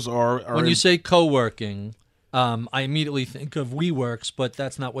 Others are when you say co-working, I immediately think of WeWorks, but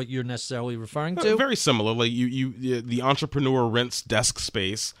that's not what you're necessarily referring to. Very similar. Like the entrepreneur rents desk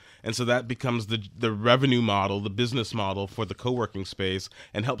space, and so that becomes the revenue model, the business model for the co-working space,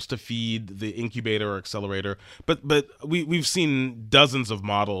 and helps to feed the incubator or accelerator. But we've seen dozens of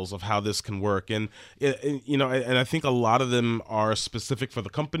models of how this can work, and I think a lot of them are specific for the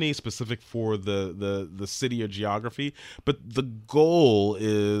company, specific for the city or geography. But the goal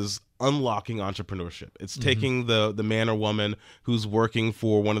is unlocking entrepreneurship. It's taking the man or woman who's working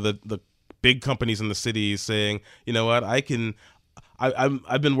for one of the big companies in the city, saying, you know what,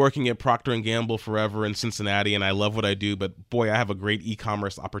 I've been working at Procter & Gamble forever in Cincinnati, and I love what I do, but boy, I have a great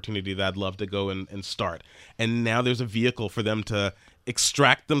e-commerce opportunity that I'd love to go and start. And now there's a vehicle for them to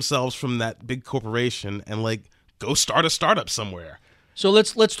extract themselves from that big corporation and go start a startup somewhere. So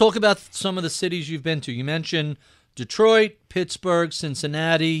let's talk about some of the cities you've been to. You mentioned Detroit, Pittsburgh,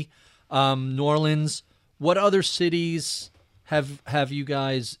 Cincinnati, New Orleans. What other cities have you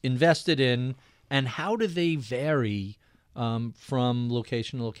guys invested in, and how do they vary from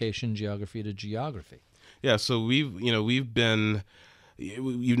location to location, geography to geography? Yeah, so we've been.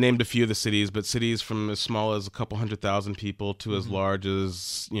 You've named a few of the cities, but cities from as small as a couple 100,000 people to as large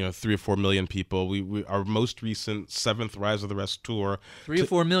as 3 or 4 million people. Our most recent 7th Rise of the Rest tour. 3 or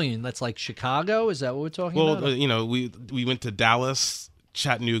 4 million. That's like Chicago. Is that what we're talking about? Well, we went to Dallas,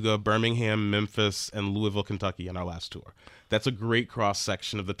 Chattanooga, Birmingham, Memphis, and Louisville, Kentucky in our last tour. That's a great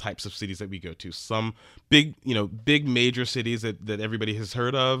cross-section of the types of cities that we go to. Some big major cities that everybody has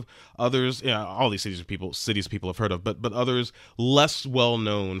heard of. Others, all these cities people have heard of, but others less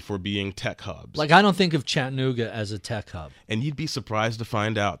well-known for being tech hubs. Like, I don't think of Chattanooga as a tech hub. And you'd be surprised to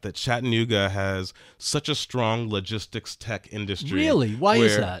find out that Chattanooga has such a strong logistics tech industry. Really? Why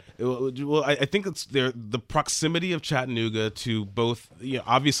is that? Well, I think it's the proximity of Chattanooga to both,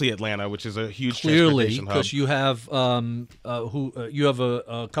 obviously Atlanta, which is a huge transportation hub. Because you have you have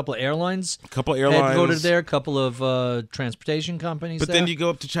a couple of airlines, headquartered there, a couple of transportation companies. But there. then you go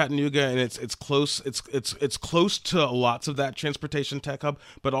up to Chattanooga, and it's close. It's close to lots of that transportation tech hub,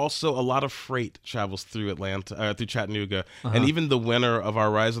 but also a lot of freight travels through through Chattanooga. And even the winner of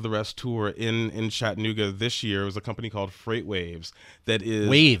our Rise of the Rest tour in Chattanooga this year was a company called Freight Waves. That is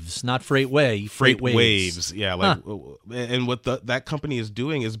Waves, not Freight Way. Freight Waves. Yeah, and what that company is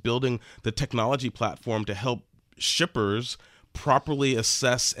doing is building the technology platform to help shippers properly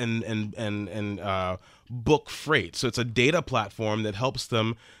assess and book freight. So it's a data platform that helps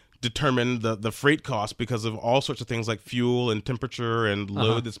them determine the freight cost because of all sorts of things like fuel and temperature and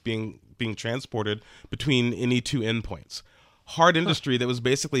load that's being transported between any two endpoints. Hard industry that was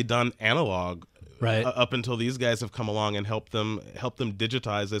basically done analog. Right. Up until these guys have come along and helped them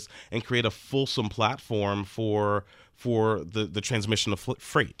digitize this and create a fulsome platform for the transmission of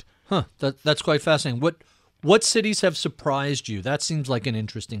freight. That's quite fascinating. What cities have surprised you? That seems like an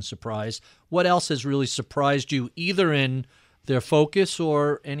interesting surprise. What else has really surprised you, either in their focus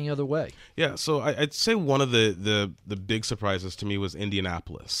or any other way? Yeah, so I'd say one of the big surprises to me was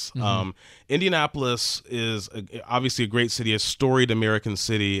Indianapolis. Indianapolis is obviously a great city, a storied American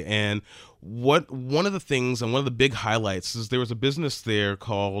city, and one of the things and one of the big highlights is there was a business there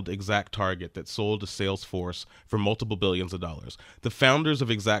called ExactTarget that sold to Salesforce for multiple billions of dollars. The founders of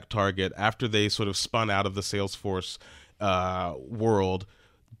ExactTarget, after they sort of spun out of the Salesforce world,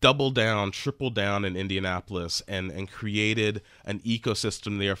 doubled down, tripled down in Indianapolis and created an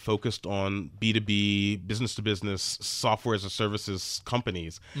ecosystem there focused on B2B, business-to-business, software as a services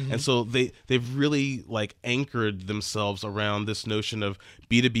companies. And so they've really like anchored themselves around this notion of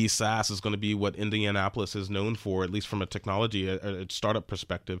B2B SaaS is going to be what Indianapolis is known for, at least from a technology, a startup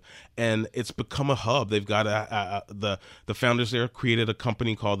perspective. And it's become a hub. They've got the founders there created a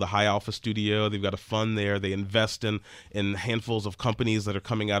company called the High Alpha Studio. They've got a fund there. They invest in handfuls of companies that are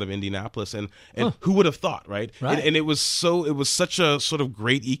coming out of Indianapolis, and who would have thought, right? And it was such a sort of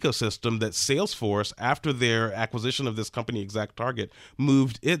great ecosystem that Salesforce, after their acquisition of this company ExactTarget,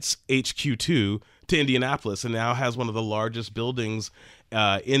 moved its HQ2 to Indianapolis, and now has one of the largest buildings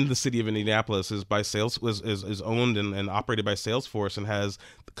in the city of Indianapolis. Is owned and operated by Salesforce, and has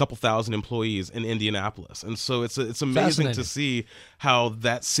a couple thousand employees in Indianapolis. And so it's amazing to see how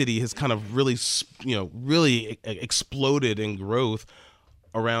that city has kind of really exploded in growth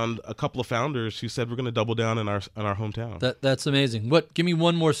around a couple of founders who said we're going to double down in our hometown. That's amazing. Give me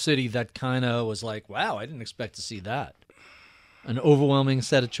one more city that kind of was like, wow, I didn't expect to see that. An overwhelming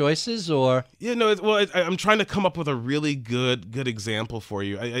set of choices, or I'm trying to come up with a really good example for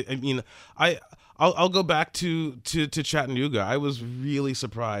you. I mean, I'll go back to Chattanooga. I was really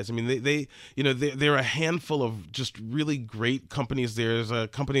surprised. I mean, they're a handful of just really great companies. There's a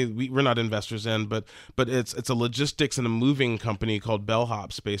company we're not investors in, but it's a logistics and a moving company called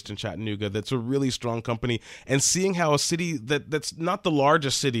Bellhops based in Chattanooga. That's a really strong company. And seeing how a city that's not the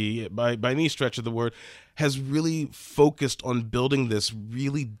largest city by any stretch of the word has really focused on building this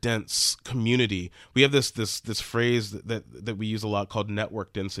really dense community. We have this phrase that we use a lot called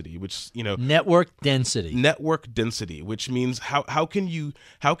network density, which network density, which means how can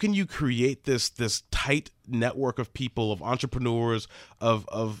you create this tight network of people, of entrepreneurs, of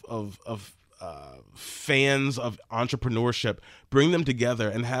fans of entrepreneurship, bring them together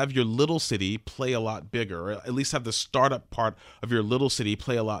and have your little city play a lot bigger, or at least have the startup part of your little city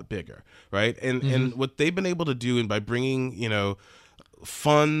play a lot bigger, right? And what they've been able to do, and by bringing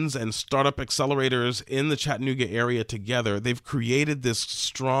funds and startup accelerators in the Chattanooga area together, they've created this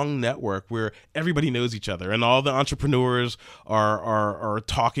strong network where everybody knows each other, and all the entrepreneurs are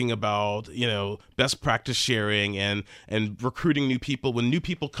talking about best practice sharing and recruiting new people. When new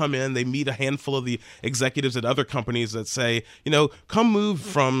people come in, they meet a handful of the executives at other companies that say, come move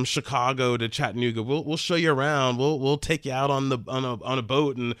from Chicago to Chattanooga. We'll show you around. We'll take you out on a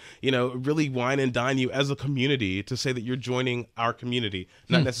boat and really wine and dine you as a community, to say that you're joining our community,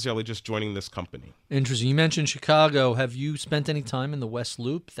 not necessarily just joining this company. Interesting. You mentioned Chicago. Have you spent any time in the West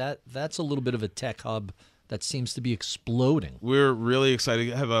Loop? That's a little bit of a tech hub that seems to be exploding. We're really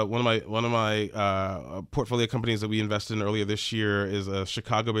excited. I have one of my portfolio companies that we invested in earlier this year is a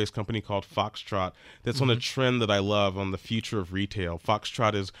Chicago-based company called Foxtrot. That's on a trend that I love on the future of retail.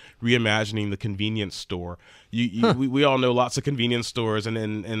 Foxtrot is reimagining the convenience store. We all know lots of convenience stores,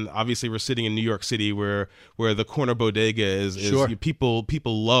 and obviously we're sitting in New York City where the corner bodega is. Sure. People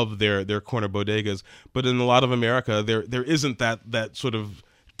love their corner bodegas, but in a lot of America there isn't that sort of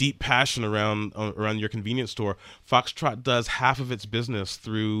deep passion around your convenience store. Foxtrot does half of its business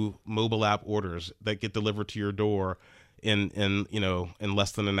through mobile app orders that get delivered to your door in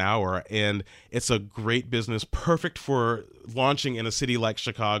less than an hour, and it's a great business, perfect for launching in a city like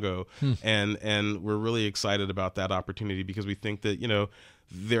Chicago. And we're really excited about that opportunity, because we think that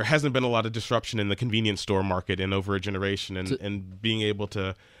there hasn't been a lot of disruption in the convenience store market in over a generation, and being able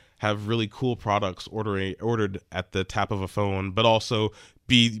to have really cool products ordered at the tap of a phone, but also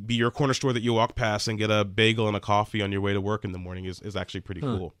be your corner store that you walk past and get a bagel and a coffee on your way to work in the morning is actually pretty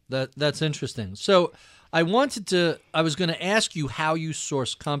cool. That's interesting. So I was going to ask you how you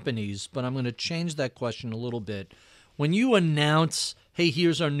source companies, but I'm going to change that question a little bit. When you announce, hey,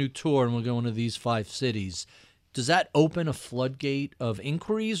 here's our new tour and we're going to these 5 cities, does that open a floodgate of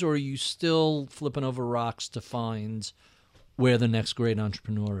inquiries, or are you still flipping over rocks to find where the next great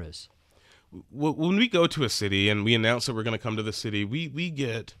entrepreneur is? When we go to a city and we announce that we're going to come to the city, we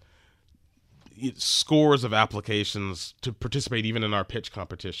get scores of applications to participate even in our pitch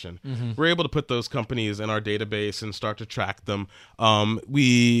competition. We're able to put those companies in our database and start to track them.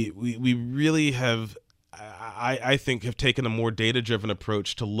 We really have I think have taken a more data-driven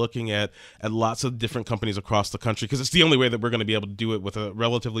approach to looking at lots of different companies across the country, because it's the only way that we're going to be able to do it with a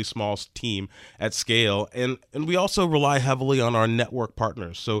relatively small team at scale. And we also rely heavily on our network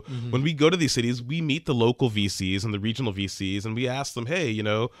partners. So when we go to these cities, we meet the local VCs and the regional VCs, and we ask them, hey,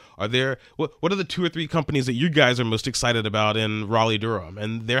 are there what are the 2 or 3 companies that you guys are most excited about in Raleigh-Durham?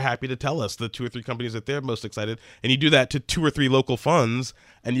 And they're happy to tell us the 2 or 3 companies that they're most excited. And you do that to 2 or 3 local funds,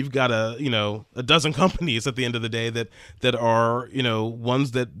 and you've got a dozen companies at the end of the day that are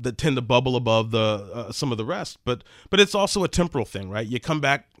ones that tend to bubble above the some of the rest. But it's also a temporal thing, right? You come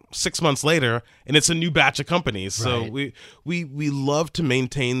back 6 months later and it's a new batch of companies. So we love to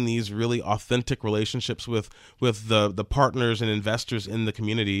maintain these really authentic relationships with the partners and investors in the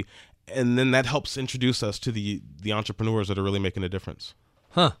community, and then that helps introduce us to the entrepreneurs that are really making a difference.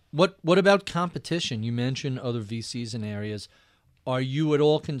 What about competition? You mentioned other VCs in areas. Are you at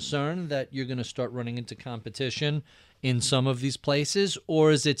all concerned that you're going to start running into competition in some of these places, or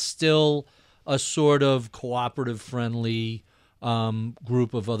is it still a sort of cooperative, friendly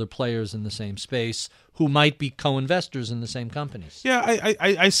group of other players in the same space who might be co-investors in the same companies? Yeah,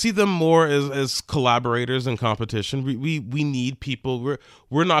 I see them more as collaborators in competition. We need people.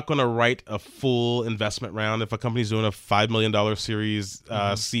 We're not going to write a full investment round. If a company's doing a $5 million series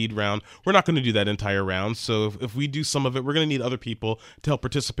seed round, we're not going to do that entire round. So if we do some of it, we're going to need other people to help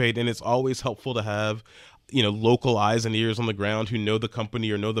participate, and it's always helpful to have local eyes and ears on the ground who know the company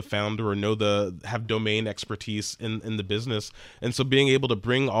or know the founder or have domain expertise in the business. And so being able to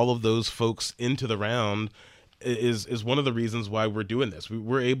bring all of those folks into the round is one of the reasons why we're doing this.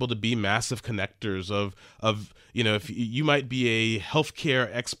 We're able to be massive connectors of if you might be a healthcare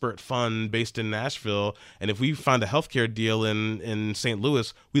expert fund based in Nashville, and if we find a healthcare deal in St.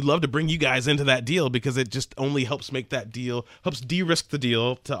 Louis, we'd love to bring you guys into that deal, because it just only helps de-risk the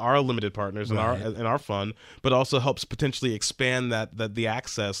deal to our limited partners in our fund, but also helps potentially expand the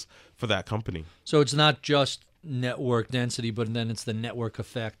access for that company. So it's not just network density, but then it's the network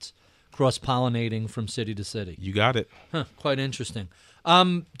effect, cross-pollinating from city to city. You got it. Quite interesting.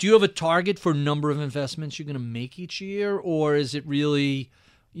 Do you have a target for number of investments you're going to make each year, or is it really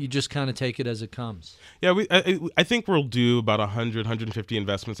you just kind of take it as it comes? Yeah, I think we'll do about 100, 150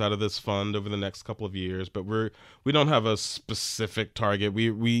 investments out of this fund over the next couple of years, but we don't have a specific target.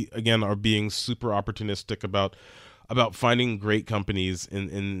 We again are being super opportunistic about finding great companies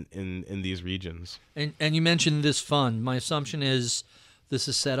in these regions. And you mentioned this fund. My assumption is this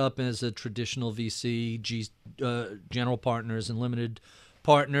is set up as a traditional VC, general partners and limited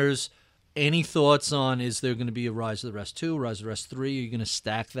partners. Any thoughts on, is there going to be a Rise of the Rest 2, Rise of the Rest 3? Are you going to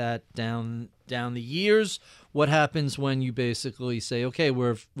stack that down the years? What happens when you basically say, okay,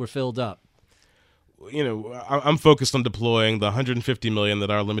 we're filled up? I'm focused on deploying the $150 million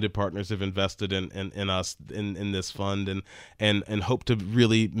that our limited partners have invested in us in this fund, and hope to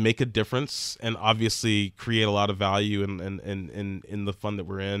really make a difference and obviously create a lot of value in the fund that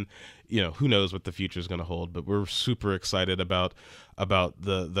we're in. Who knows what the future is going to hold, but we're super excited about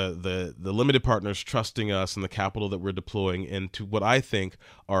the limited partners trusting us and the capital that we're deploying into what I think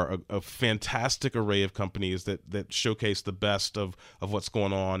are a fantastic array of companies that showcase the best of what's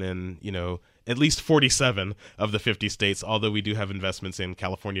going on in at least 47 of the 50 states, although we do have investments in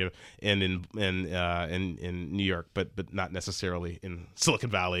California and in New York, but not necessarily in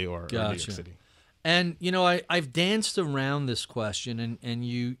Silicon Valley or New York City. And, I've danced around this question, and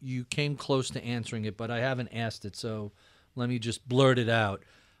you came close to answering it, but I haven't asked it, so let me just blurt it out.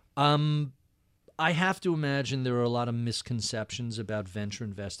 I have to imagine there are a lot of misconceptions about venture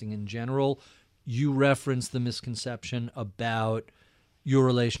investing in general. You referenced the misconception about your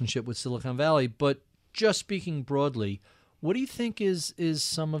relationship with Silicon Valley, but just speaking broadly, what do you think is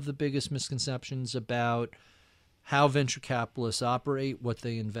some of the biggest misconceptions about how venture capitalists operate, what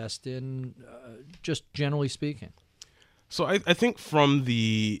they invest in, just generally speaking? So I think from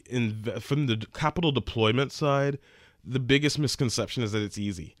the capital deployment side, the biggest misconception is that it's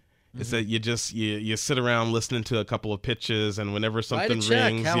easy. It's that you sit around listening to a couple of pitches, and whenever something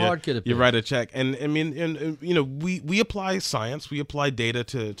rings, how hard could it be? You write a check. And I mean, we apply science, we apply data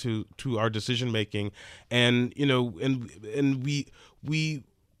to our decision making, and we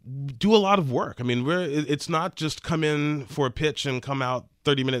do a lot of work. I mean, it's not just come in for a pitch and come out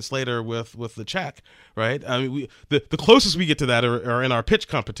 30 minutes later with the check, right? I mean, the closest we get to that are in our pitch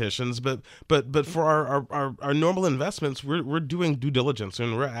competitions, but for our normal investments, we're doing due diligence,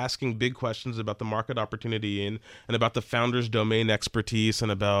 and we're asking big questions about the market opportunity and about the founder's domain expertise,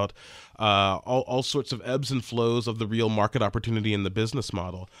 and about all sorts of ebbs and flows of the real market opportunity in the business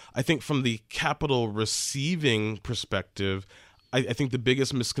model. I think from the capital receiving perspective, I think the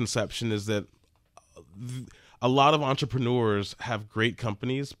biggest misconception is that a lot of entrepreneurs have great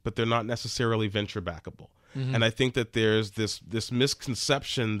companies, but they're not necessarily venture backable. And I think that there's this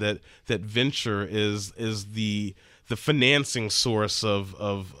misconception that venture is the financing source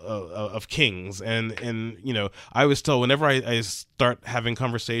of kings. And you know, I always tell, whenever I start having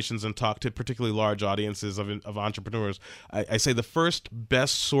conversations and talk to particularly large audiences of entrepreneurs, I say the first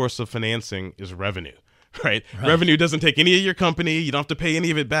best source of financing is revenue. Right? Revenue doesn't take any of your company. You don't have to pay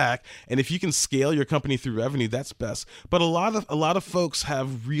any of it back. And if you can scale your company through revenue, that's best. But a lot of folks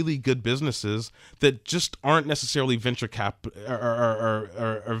have really good businesses that just aren't necessarily venture cap or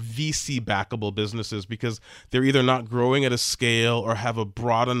VC backable businesses, because they're either not growing at a scale or have a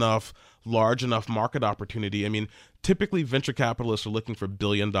broad enough, large enough market opportunity. I mean, typically venture capitalists are looking for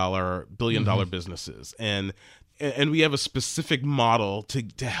billion dollar businesses, and we have a specific model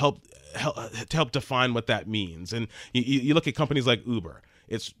to help define what that means. And you look at companies like Uber.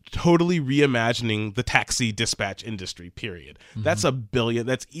 It's totally reimagining the taxi dispatch industry, period. That's a billion.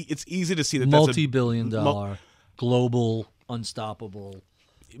 It's easy to see that multi-billion dollar global unstoppable.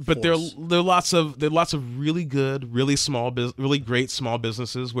 But there are lots of really good, really great small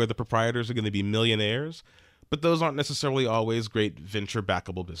businesses where the proprietors are going to be millionaires. But those aren't necessarily always great venture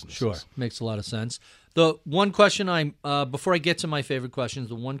backable businesses. Sure, makes a lot of sense. The one question before I get to my favorite questions,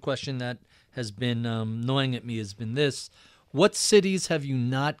 the one question that has been gnawing at me has been this: what cities have you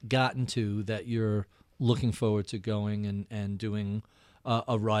not gotten to that you're looking forward to going and doing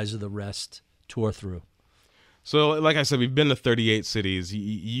a Rise of the Rest tour through? So, like I said, we've been to 38 cities.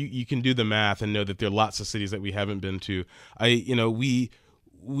 You can do the math and know that there are lots of cities that we haven't been to.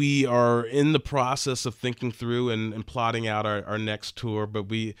 We are in the process of thinking through and plotting out our next tour, but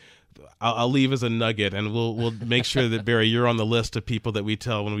I'll leave as a nugget, and we'll make sure that, Barry, you're on the list of people that we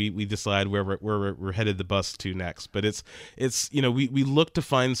tell when we decide where we're headed the bus to next. But it's we look to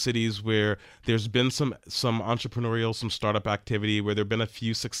find cities where there's been some entrepreneurial, some startup activity, where there've been a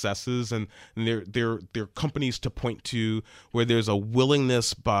few successes, and they're companies to point to, where there's a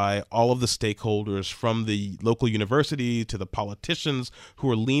willingness by all of the stakeholders, from the local university to the politicians,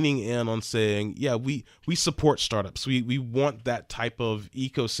 who are leaning in on saying, yeah, we support startups. We want that type of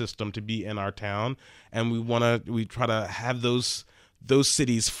ecosystem to be in our town, and we try to have those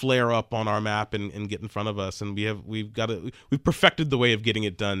cities flare up on our map and get in front of us. And we've perfected the way of getting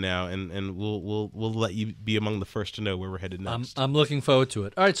it done now, and we'll let you be among the first to know where we're headed next. I'm looking forward to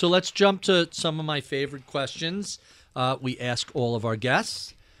it. All right, so let's jump to some of my favorite questions we ask all of our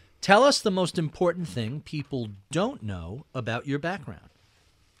guests. Tell us the most important thing people don't know about your background.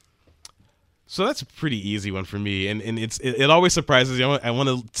 So that's a pretty easy one for me, and it always surprises you. I want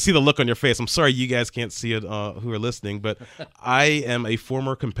to see the look on your face. I'm sorry you guys can't see it who are listening, but I am a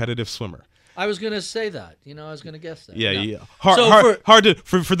former competitive swimmer. I was going to say that. I was going to guess that. Yeah. Hard to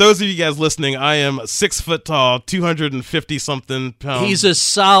for those of you guys listening, I am 6 foot tall, 250 something pounds. He's a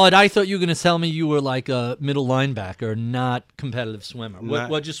solid. I thought you were going to tell me you were like a middle linebacker, not competitive swimmer.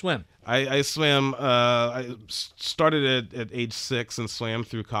 What'd you swim? I swam. I started at age 6 and swam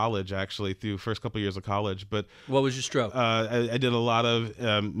through college. Actually, through first couple of years of college. But what was your stroke? I did a lot of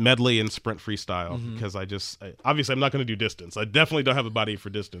medley and sprint freestyle, because obviously I'm not going to do distance. I definitely don't have a body for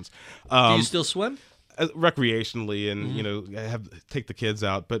distance. Do you still swim? Recreationally, and I take the kids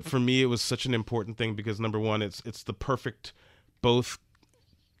out. But for me, it was such an important thing because, number one, it's the perfect both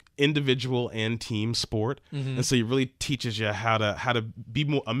individual and team sport, and so it really teaches you how to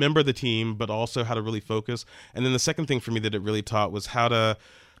be a member of the team, but also how to really focus. And then the second thing for me that it really taught was how to.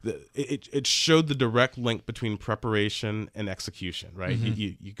 It showed the direct link between preparation and execution, right?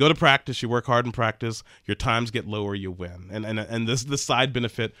 You go to practice, you work hard in practice, your times get lower, you win. And the side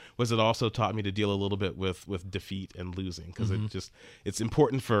benefit was it also taught me to deal a little bit with defeat and losing, because it's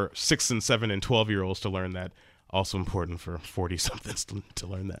important for 6 and 7 and 12-year-olds to learn that. Also important for 40-somethings to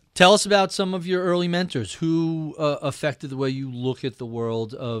learn that. Tell us about some of your early mentors who affected the way you look at the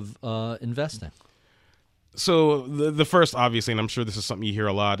world of investing. So the first, obviously, and I'm sure this is something you hear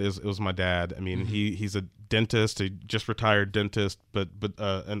a lot, it was my dad. I mean, he's a dentist, a just retired dentist, but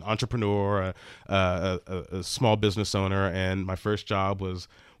an entrepreneur, a small business owner. And my first job was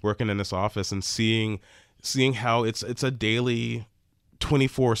working in this office and seeing how it's a daily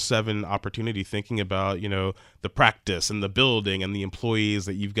 24/7 opportunity, thinking about the practice and the building and the employees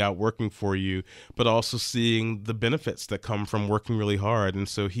that you've got working for you, but also seeing the benefits that come from working really hard. And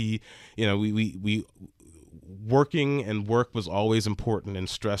so we working and work was always important and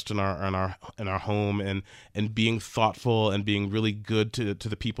stressed in our home, and being thoughtful and being really good to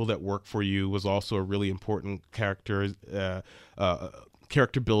the people that work for you was also a really important character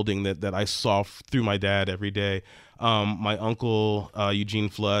building that I saw through my dad every day. My uncle Eugene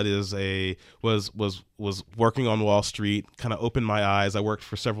Flood was working on Wall Street, kind of opened my eyes. I worked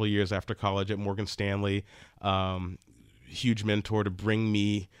for several years after college at Morgan Stanley. Huge mentor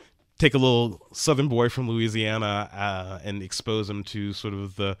to take a little Southern boy from Louisiana and expose him to sort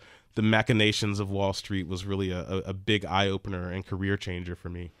of the machinations of Wall Street was really a big eye opener and career changer for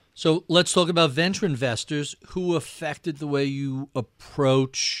me. So let's talk about venture investors. Who affected the way you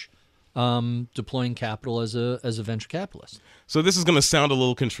approach deploying capital as a venture capitalist? So this is going to sound a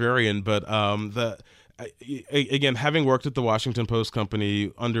little contrarian, but again, having worked at the Washington Post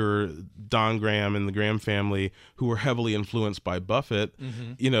Company under Don Graham and the Graham family, who were heavily influenced by Buffett,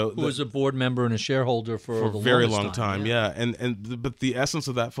 who was a board member and a shareholder for a very long time. Yeah. But the essence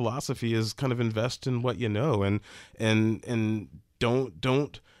of that philosophy is kind of invest in what you know, and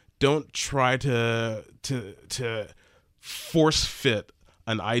don't try to force fit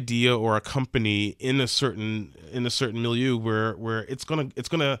an idea or a company in a certain milieu where it's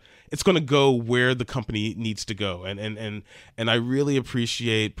gonna go where the company needs to go, and I really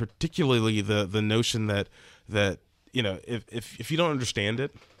appreciate particularly the notion that if you don't understand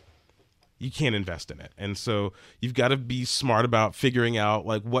it, you can't invest in it. And so you've got to be smart about figuring out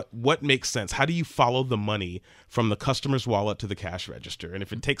like what makes sense. How do you follow the money from the customer's wallet to the cash register? And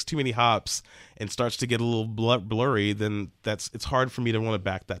if it takes too many hops and starts to get a little blurry, then it's hard for me to want to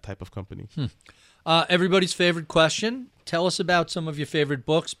back that type of company. Everybody's favorite question. Tell us about some of your favorite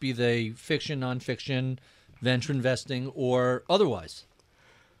books, be they fiction, nonfiction, venture investing, or otherwise.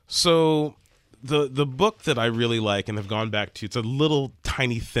 So the book that I really like and have gone back to, it's a little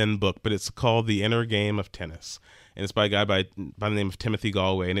tiny thin book, but it's called The Inner Game of Tennis. And it's by a guy by the name of Timothy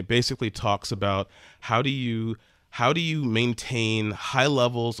Galway. And it basically talks about how do you maintain high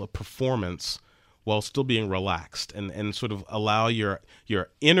levels of performance while still being relaxed and sort of allow your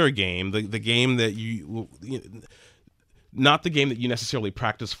inner game, the game that not the game that you necessarily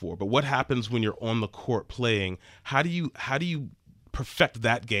practice for, but what happens when you're on the court playing. How do you perfect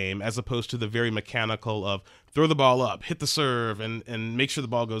that game as opposed to the very mechanical of throw the ball up, hit the serve, and make sure the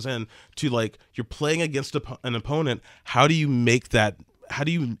ball goes in, to like you're playing against an opponent. How do you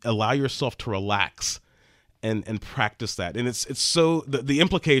allow yourself to relax and practice that? And it's so the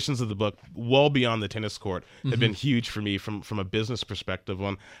implications of the book, well beyond the tennis court, have been huge for me from a business perspective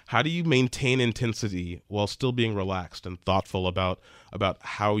on how do you maintain intensity while still being relaxed and thoughtful about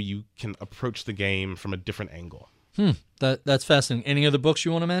how you can approach the game from a different angle. That's fascinating. Any other books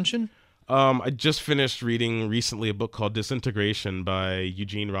you want to mention? I just finished reading recently a book called Disintegration by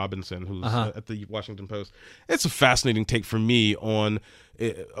Eugene Robinson, who's at the Washington Post. It's a fascinating take for me on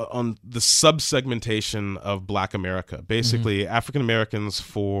the sub-segmentation of Black America. Basically, African Americans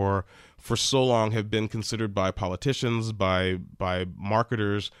for so long have been considered by politicians, by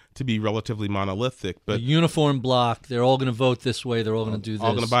marketers, to be relatively monolithic. But a uniform block, they're all going to vote this way, they're all going to do this.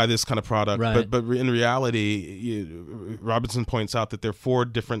 All going to buy this kind of product. Right. But in reality, Robinson points out that there are 4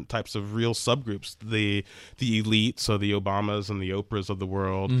 different types of real subgroups. The elite, so the Obamas and the Oprahs of the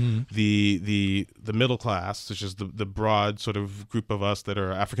world, the middle class, which is the broad sort of group of us that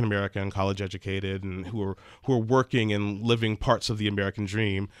are African American, college educated, and who are working and living parts of the American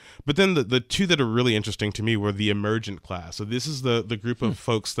dream. But then the 2 that are really interesting to me were the emergent class. So this is the group of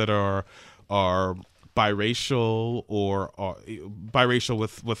folks that are biracial or biracial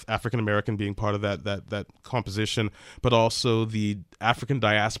with African American being part of that composition, but also the African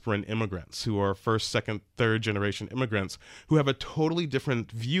diasporan immigrants who are first, second, third generation immigrants who have a totally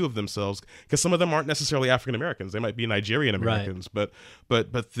different view of themselves, because some of them aren't necessarily African Americans. They might be Nigerian Americans, right.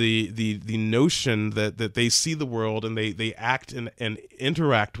 but the notion that they see the world and they act and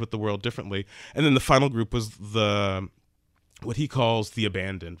interact with the world differently. And then the final group was what he calls the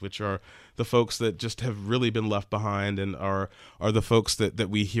abandoned, which are the folks that just have really been left behind and are the folks that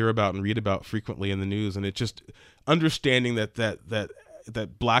we hear about and read about frequently in the news. And it just understanding that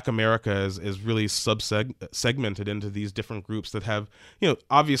Black America is really segmented into these different groups that have,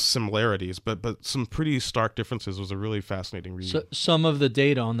 obvious similarities, but some pretty stark differences was a really fascinating read. So some of the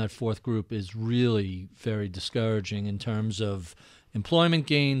data on that 4th group is really very discouraging in terms of employment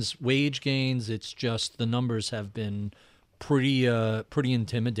gains, wage gains. It's just the numbers have been pretty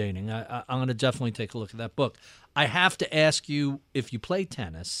intimidating. I'm going to definitely take a look at that book. I have to ask you if you play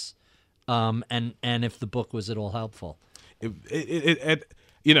tennis, and if the book was at all helpful.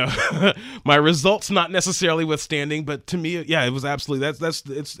 My results not necessarily withstanding, but to me, yeah, it was absolutely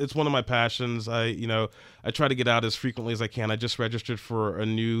it's one of my passions. I try to get out as frequently as I can. I just registered for a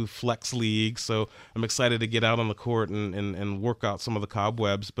new flex league, so I'm excited to get out on the court and work out some of the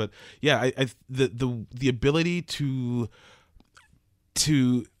cobwebs. But yeah, the ability to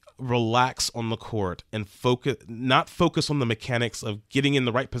relax on the court and not focus on the mechanics of getting in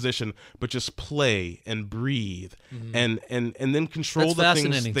the right position, but just play and breathe and then control the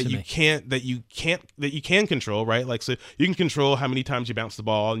things that you can control, right? Like, so you can control how many times you bounce the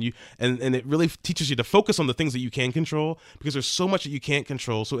ball, and it really teaches you to focus on the things that you can control, because there's so much that you can't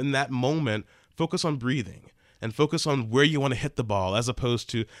control. So in that moment, focus on breathing and focus on where you want to hit the ball, as opposed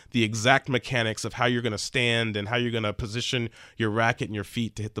to the exact mechanics of how you're going to stand and how you're going to position your racket and your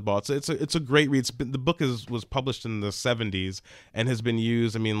feet to hit the ball. It's a great read. The book was published in the 70s and has been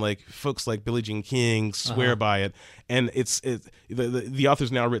used. I mean, like, folks like Billie Jean King swear by it, and the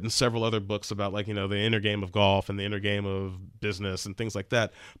author's now written several other books about, like, you know, the inner game of golf and the inner game of business and things like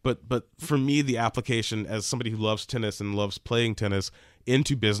that. But for me, the application as somebody who loves tennis and loves playing tennis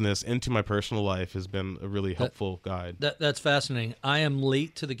into business, into my personal life, has been a really helpful guide. That's fascinating. I am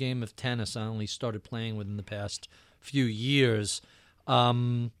late to the game of tennis. I only started playing within the past few years.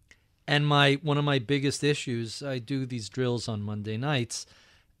 And one of my biggest issues, I do these drills on Monday nights,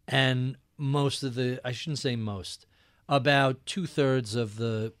 and I shouldn't say most, about 2/3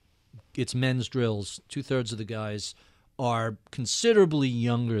 of it's men's drills, 2/3 of the guys are considerably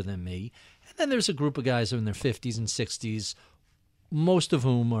younger than me. And then there's a group of guys in their 50s and 60s, most of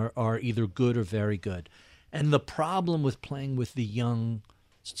whom are either good or very good. And the problem with playing with the young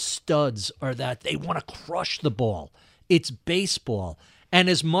studs are that they want to crush the ball. It's baseball. And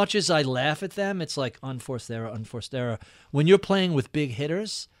as much as I laugh at them, it's like unforced error. When you're playing with big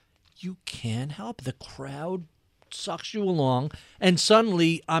hitters, you can't help. The crowd sucks you along, and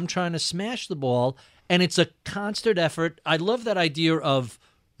suddenly I'm trying to smash the ball, and it's a constant effort. I love that idea of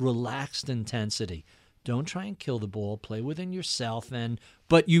relaxed intensity. Don't try and kill the ball. Play within yourself.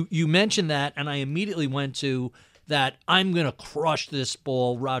 But you mentioned that, and I immediately went to that I'm going to crush this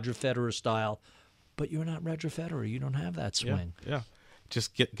ball Roger Federer style. But you're not Roger Federer. You don't have that swing. Yeah.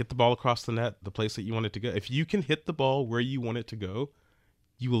 Just get the ball across the net, the place that you want it to go. If you can hit the ball where you want it to go,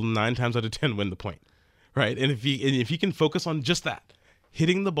 you will 9 times out of 10 win the point, right? And if you can focus on just that,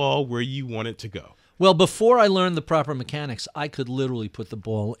 hitting the ball where you want it to go. Well, before I learned the proper mechanics, I could literally put the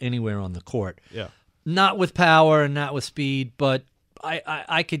ball anywhere on the court. Yeah. Not with power and not with speed, but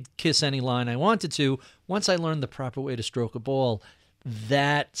I could kiss any line I wanted to. Once I learned the proper way to stroke a ball,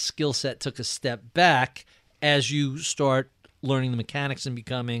 that skill set took a step back as you start learning the mechanics and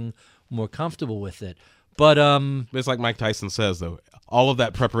becoming more comfortable with it. But it's like Mike Tyson says, though, all of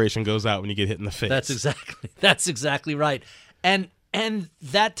that preparation goes out when you get hit in the face. That's exactly right. And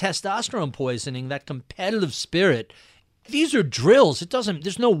that testosterone poisoning, that competitive spirit, these are drills.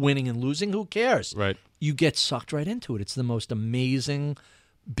 There's no winning and losing. Who cares? Right. You get sucked right into it. It's the most amazing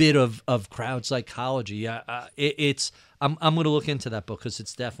bit of crowd psychology. I'm going to look into that book because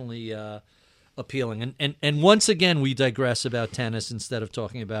it's definitely appealing. And once again, we digress about tennis instead of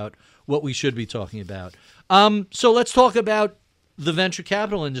talking about what we should be talking about. So let's talk about the venture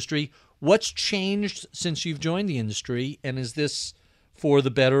capital industry. What's changed since you've joined the industry, and is this for the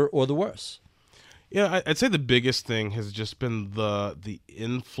better or the worse? Yeah, I'd say the biggest thing has just been the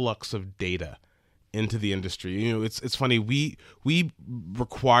influx of data into the industry. You know, it's funny. We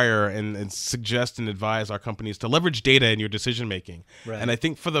require and suggest and advise our companies to leverage data in your decision making. Right. And I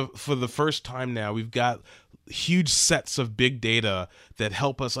think for the first time now, we've got huge sets of big data that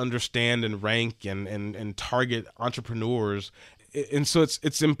help us understand and rank and target entrepreneurs. And so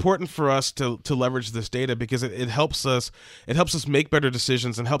it's important for us to leverage this data because it helps us make better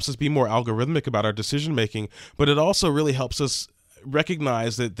decisions and helps us be more algorithmic about our decision making. But it also really helps us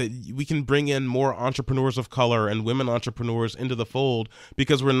recognize that we can bring in more entrepreneurs of color and women entrepreneurs into the fold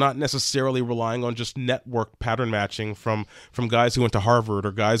because we're not necessarily relying on just network pattern matching from guys who went to Harvard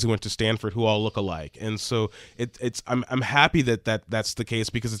or guys who went to Stanford who all look alike. And so I'm happy that's the case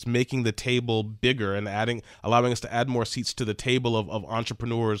because it's making the table bigger and allowing us to add more seats to the table of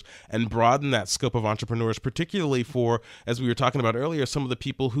entrepreneurs and broaden that scope of entrepreneurs, particularly for, as we were talking about earlier, some of the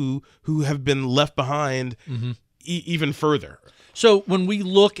people who have been left behind even further. So when we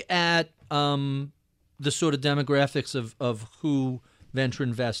look at the sort of demographics of who venture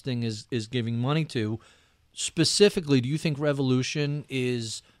investing is giving money to, specifically, do you think Revolution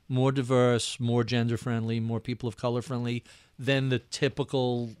is more diverse, more gender-friendly, more people of color friendly than the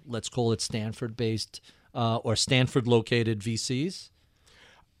typical, let's call it Stanford-based or Stanford-located VCs?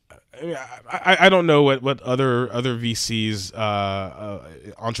 I don't know what other VCs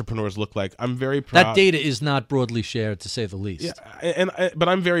entrepreneurs look like. I'm very proud. That data is not broadly shared, to say the least. Yeah, but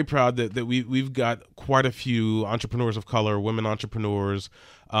I'm very proud that we've got quite a few entrepreneurs of color, women entrepreneurs,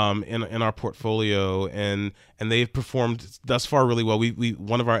 in our portfolio, and they've performed thus far really well. We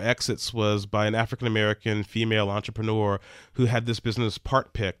one of our exits was by an African American female entrepreneur who had this business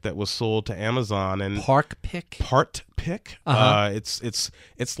Part Pick that was sold to Amazon. And Part Pick. It's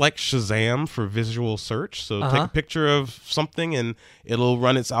like Shazam for visual search. So take a picture of something and it'll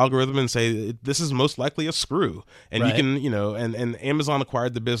run its algorithm and say this is most likely a screw. And you can, and Amazon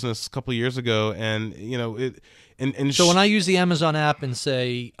acquired the business a couple of years ago, and So when I use the Amazon app and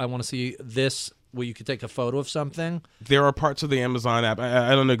say I want to see this, where you could take a photo of something, there are parts of the Amazon app.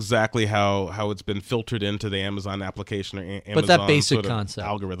 I don't know exactly how it's been filtered into the Amazon application or Amazon, but that basic sort of concept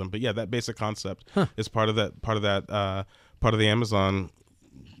algorithm. But yeah, that basic concept is part of the Amazon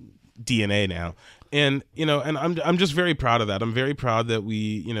DNA now. And and I'm just very proud of that. I'm very proud that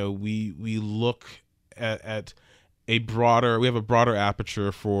we look at we have a broader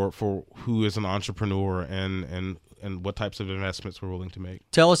aperture for who is an entrepreneur and what types of investments we're willing to make.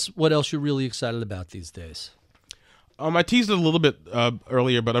 Tell us what else you're really excited about these days. I teased it a little bit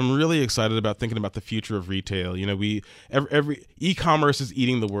earlier, but I'm really excited about thinking about the future of retail. Every e-commerce is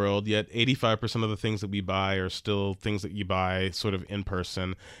eating the world, yet 85% of the things that we buy are still things that you buy sort of in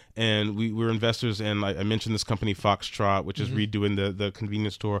person. And we're investors in, I mentioned this company Foxtrot, which is redoing the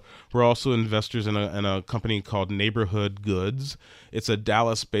convenience store. We're also investors in a company called Neighborhood Goods. It's a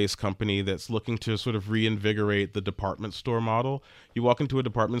Dallas-based company that's looking to sort of reinvigorate the department store model. You walk into a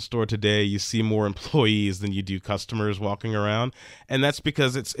department store today, you see more employees than you do customers walking around, and that's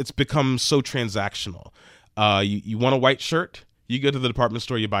because it's become so transactional. You want a white shirt, you go to the department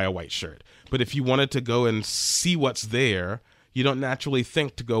store, you buy a white shirt. But if you wanted to go and see what's there, you don't naturally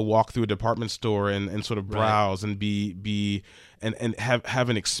think to go walk through a department store and sort of browse and be and have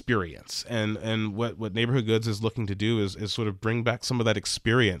an experience. And what Neighborhood Goods is looking to do is sort of bring back some of that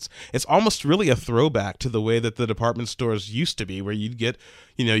experience. It's almost really a throwback to the way that the department stores used to be, where you'd get,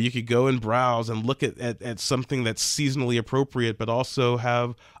 you could go and browse and look at something that's seasonally appropriate, but also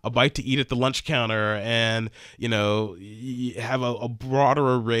have a bite to eat at the lunch counter and, you have a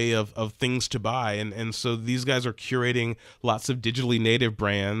broader array of things to buy. And so these guys are curating lots of digitally native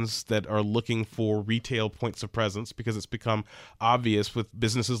brands that are looking for retail points of presence, because it's become obvious with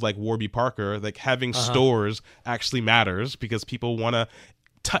businesses like Warby Parker, like having stores actually matters because people want to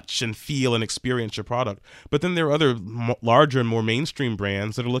touch and feel and experience your product. But then there are other larger and more mainstream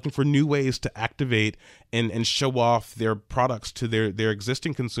brands that are looking for new ways to activate and show off their products to their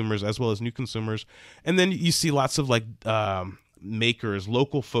existing consumers as well as new consumers. And then you see lots of makers,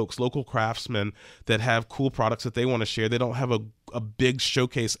 local folks, local craftsmen that have cool products that they want to share. They don't have a big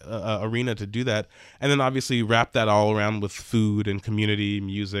showcase arena to do that. And then obviously wrap that all around with food and community,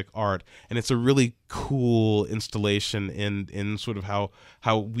 music, art. And it's a really cool installation in sort of how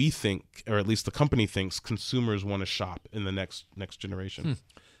we think, or at least the company thinks, consumers want to shop in the next generation.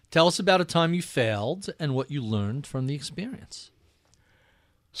 Tell us about a time you failed and what you learned from the experience.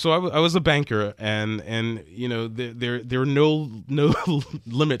 So I was a banker, and there are no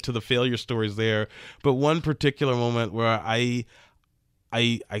limit to the failure stories there. But one particular moment where I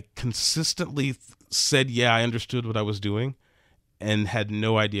consistently said, yeah, I understood what I was doing, and had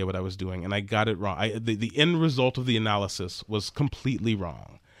no idea what I was doing, and I got it wrong. The end result of the analysis was completely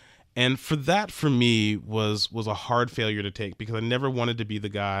wrong. And for me, was a hard failure to take, because I never wanted to be the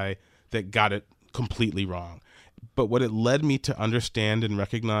guy that got it completely wrong. But what it led me to understand and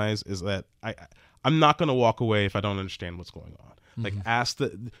recognize is that I'm not going to walk away if I don't understand what's going on. Like,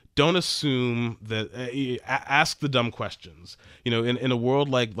 don't assume that, ask the dumb questions. In a world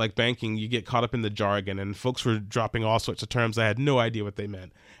like banking, you get caught up in the jargon, and folks were dropping all sorts of terms I had no idea what they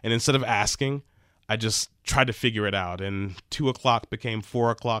meant. And instead of asking, I just tried to figure it out. And 2 o'clock became 4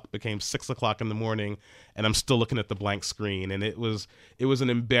 o'clock, became 6 o'clock in the morning, and I'm still looking at the blank screen. And it was an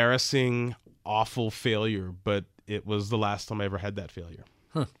embarrassing, awful failure, but it was the last time I ever had that failure.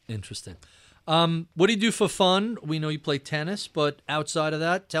 Interesting. What do you do for fun? We know you play tennis, but outside of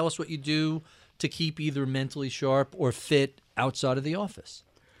that, tell us what you do to keep either mentally sharp or fit outside of the office.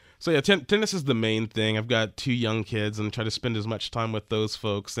 So yeah, tennis is the main thing. I've got 2 young kids, and try to spend as much time with those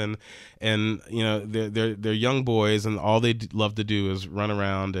folks. And they're young boys, and all they love to do is run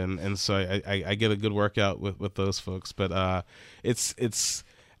around. And so I get a good workout with those folks. But it's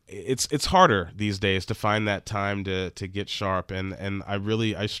harder these days to find that time to get sharp, and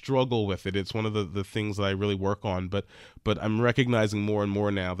I struggle with it. It's one of the things that I really work on, but I'm recognizing more and more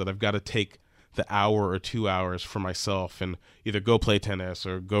now that I've got to take the hour or 2 hours for myself and either go play tennis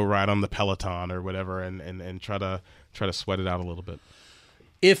or go ride on the Peloton or whatever, and try to sweat it out a little bit.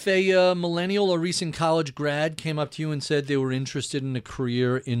 If a millennial or recent college grad came up to you and said they were interested in a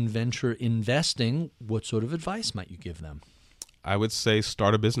career in venture investing, what sort of advice might you give them? I would say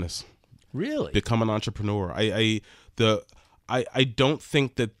start a business. Really? Become an entrepreneur. I don't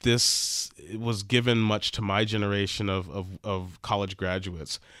think that this was given much to my generation of college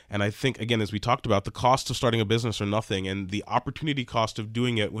graduates. And I think, again, as we talked about, the cost of starting a business are nothing, and the opportunity cost of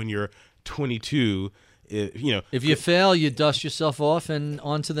doing it when you're 22, if you fail, you dust yourself off and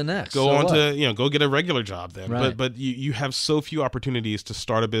on to the next. Go get a regular job then. Right. But you have so few opportunities to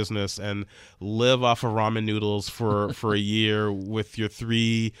start a business and live off of ramen noodles for a year with your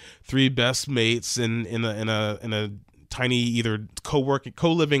three best mates in a tiny either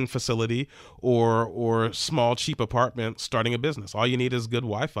co-living facility or small cheap apartment starting a business. All you need is good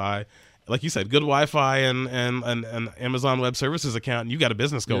Wi-Fi. Like you said, good Wi-Fi and an Amazon Web Services account, and you got a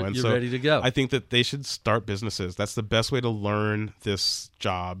business going. You're ready to go. I think that they should start businesses. That's the best way to learn this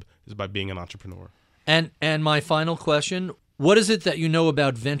job, is by being an entrepreneur. And my final question, what is it that you know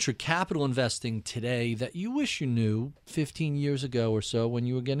about venture capital investing today that you wish you knew 15 years ago or so when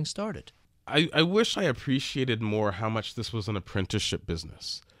you were getting started? I wish I appreciated more how much this was an apprenticeship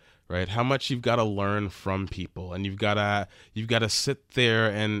business. Right, how much you've got to learn from people, and you've got to sit there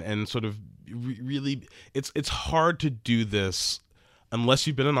and sort of really. It's hard to do this unless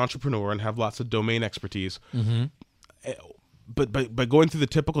you've been an entrepreneur and have lots of domain expertise. Mm-hmm. But by going through the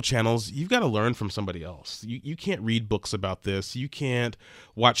typical channels, you've got to learn from somebody else. You can't read books about this. You can't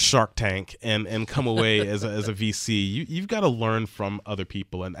watch Shark Tank and come away as a VC. You've got to learn from other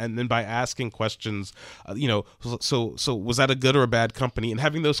people, and then by asking questions, so was that a good or a bad company? And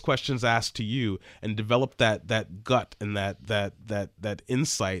having those questions asked to you, and develop that gut and that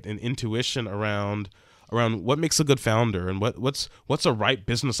insight and intuition around what makes a good founder and what's a right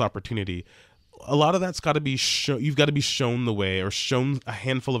business opportunity. A lot of that's got to be you've got to be shown the way, or shown a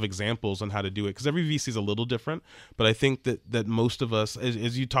handful of examples on how to do it, because every VC is a little different. But I think that most of us,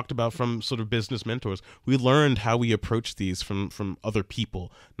 as you talked about from sort of business mentors, we learned how we approach these from other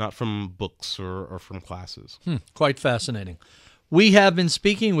people, not from books or from classes. Quite fascinating. We have been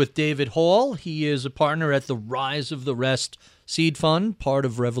speaking with David Hall. He is a partner at the Rise of the Rest Seed Fund, part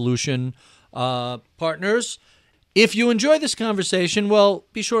of Revolution Partners. If you enjoy this conversation, well,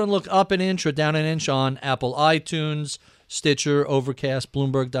 be sure and look up an inch or down an inch on Apple iTunes, Stitcher, Overcast,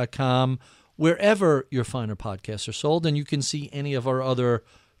 Bloomberg.com, wherever your finer podcasts are sold. And you can see any of our other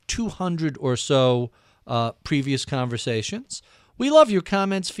 200 or so previous conversations. We love your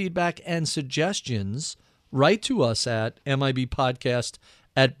comments, feedback, and suggestions. Write to us at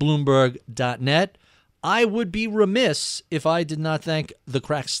mibpodcast@bloomberg.net. I would be remiss if I did not thank the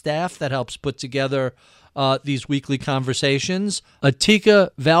crack staff that helps put together these weekly conversations. Atika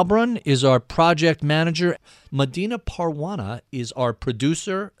Valbrun is our project manager. Medina Parwana is our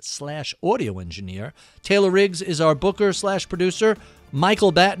producer/audio engineer. Taylor Riggs is our booker/producer.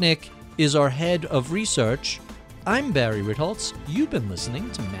 Michael Batnick is our head of research. I'm Barry Ritholtz. You've been listening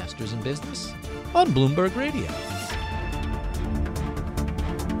to Masters in Business on Bloomberg Radio.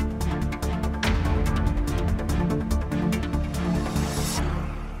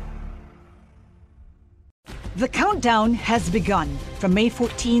 The countdown has begun. From May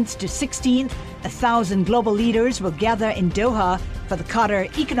 14th to 16th, 1,000 global leaders will gather in Doha for the Qatar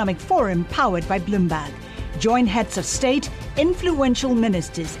Economic Forum powered by Bloomberg. Join heads of state, influential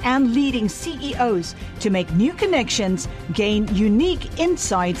ministers, and leading CEOs to make new connections, gain unique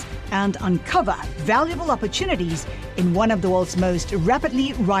insights, and uncover valuable opportunities in one of the world's most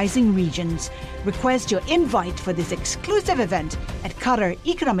rapidly rising regions. Request your invite for this exclusive event at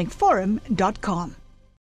QatarEconomicForum.com.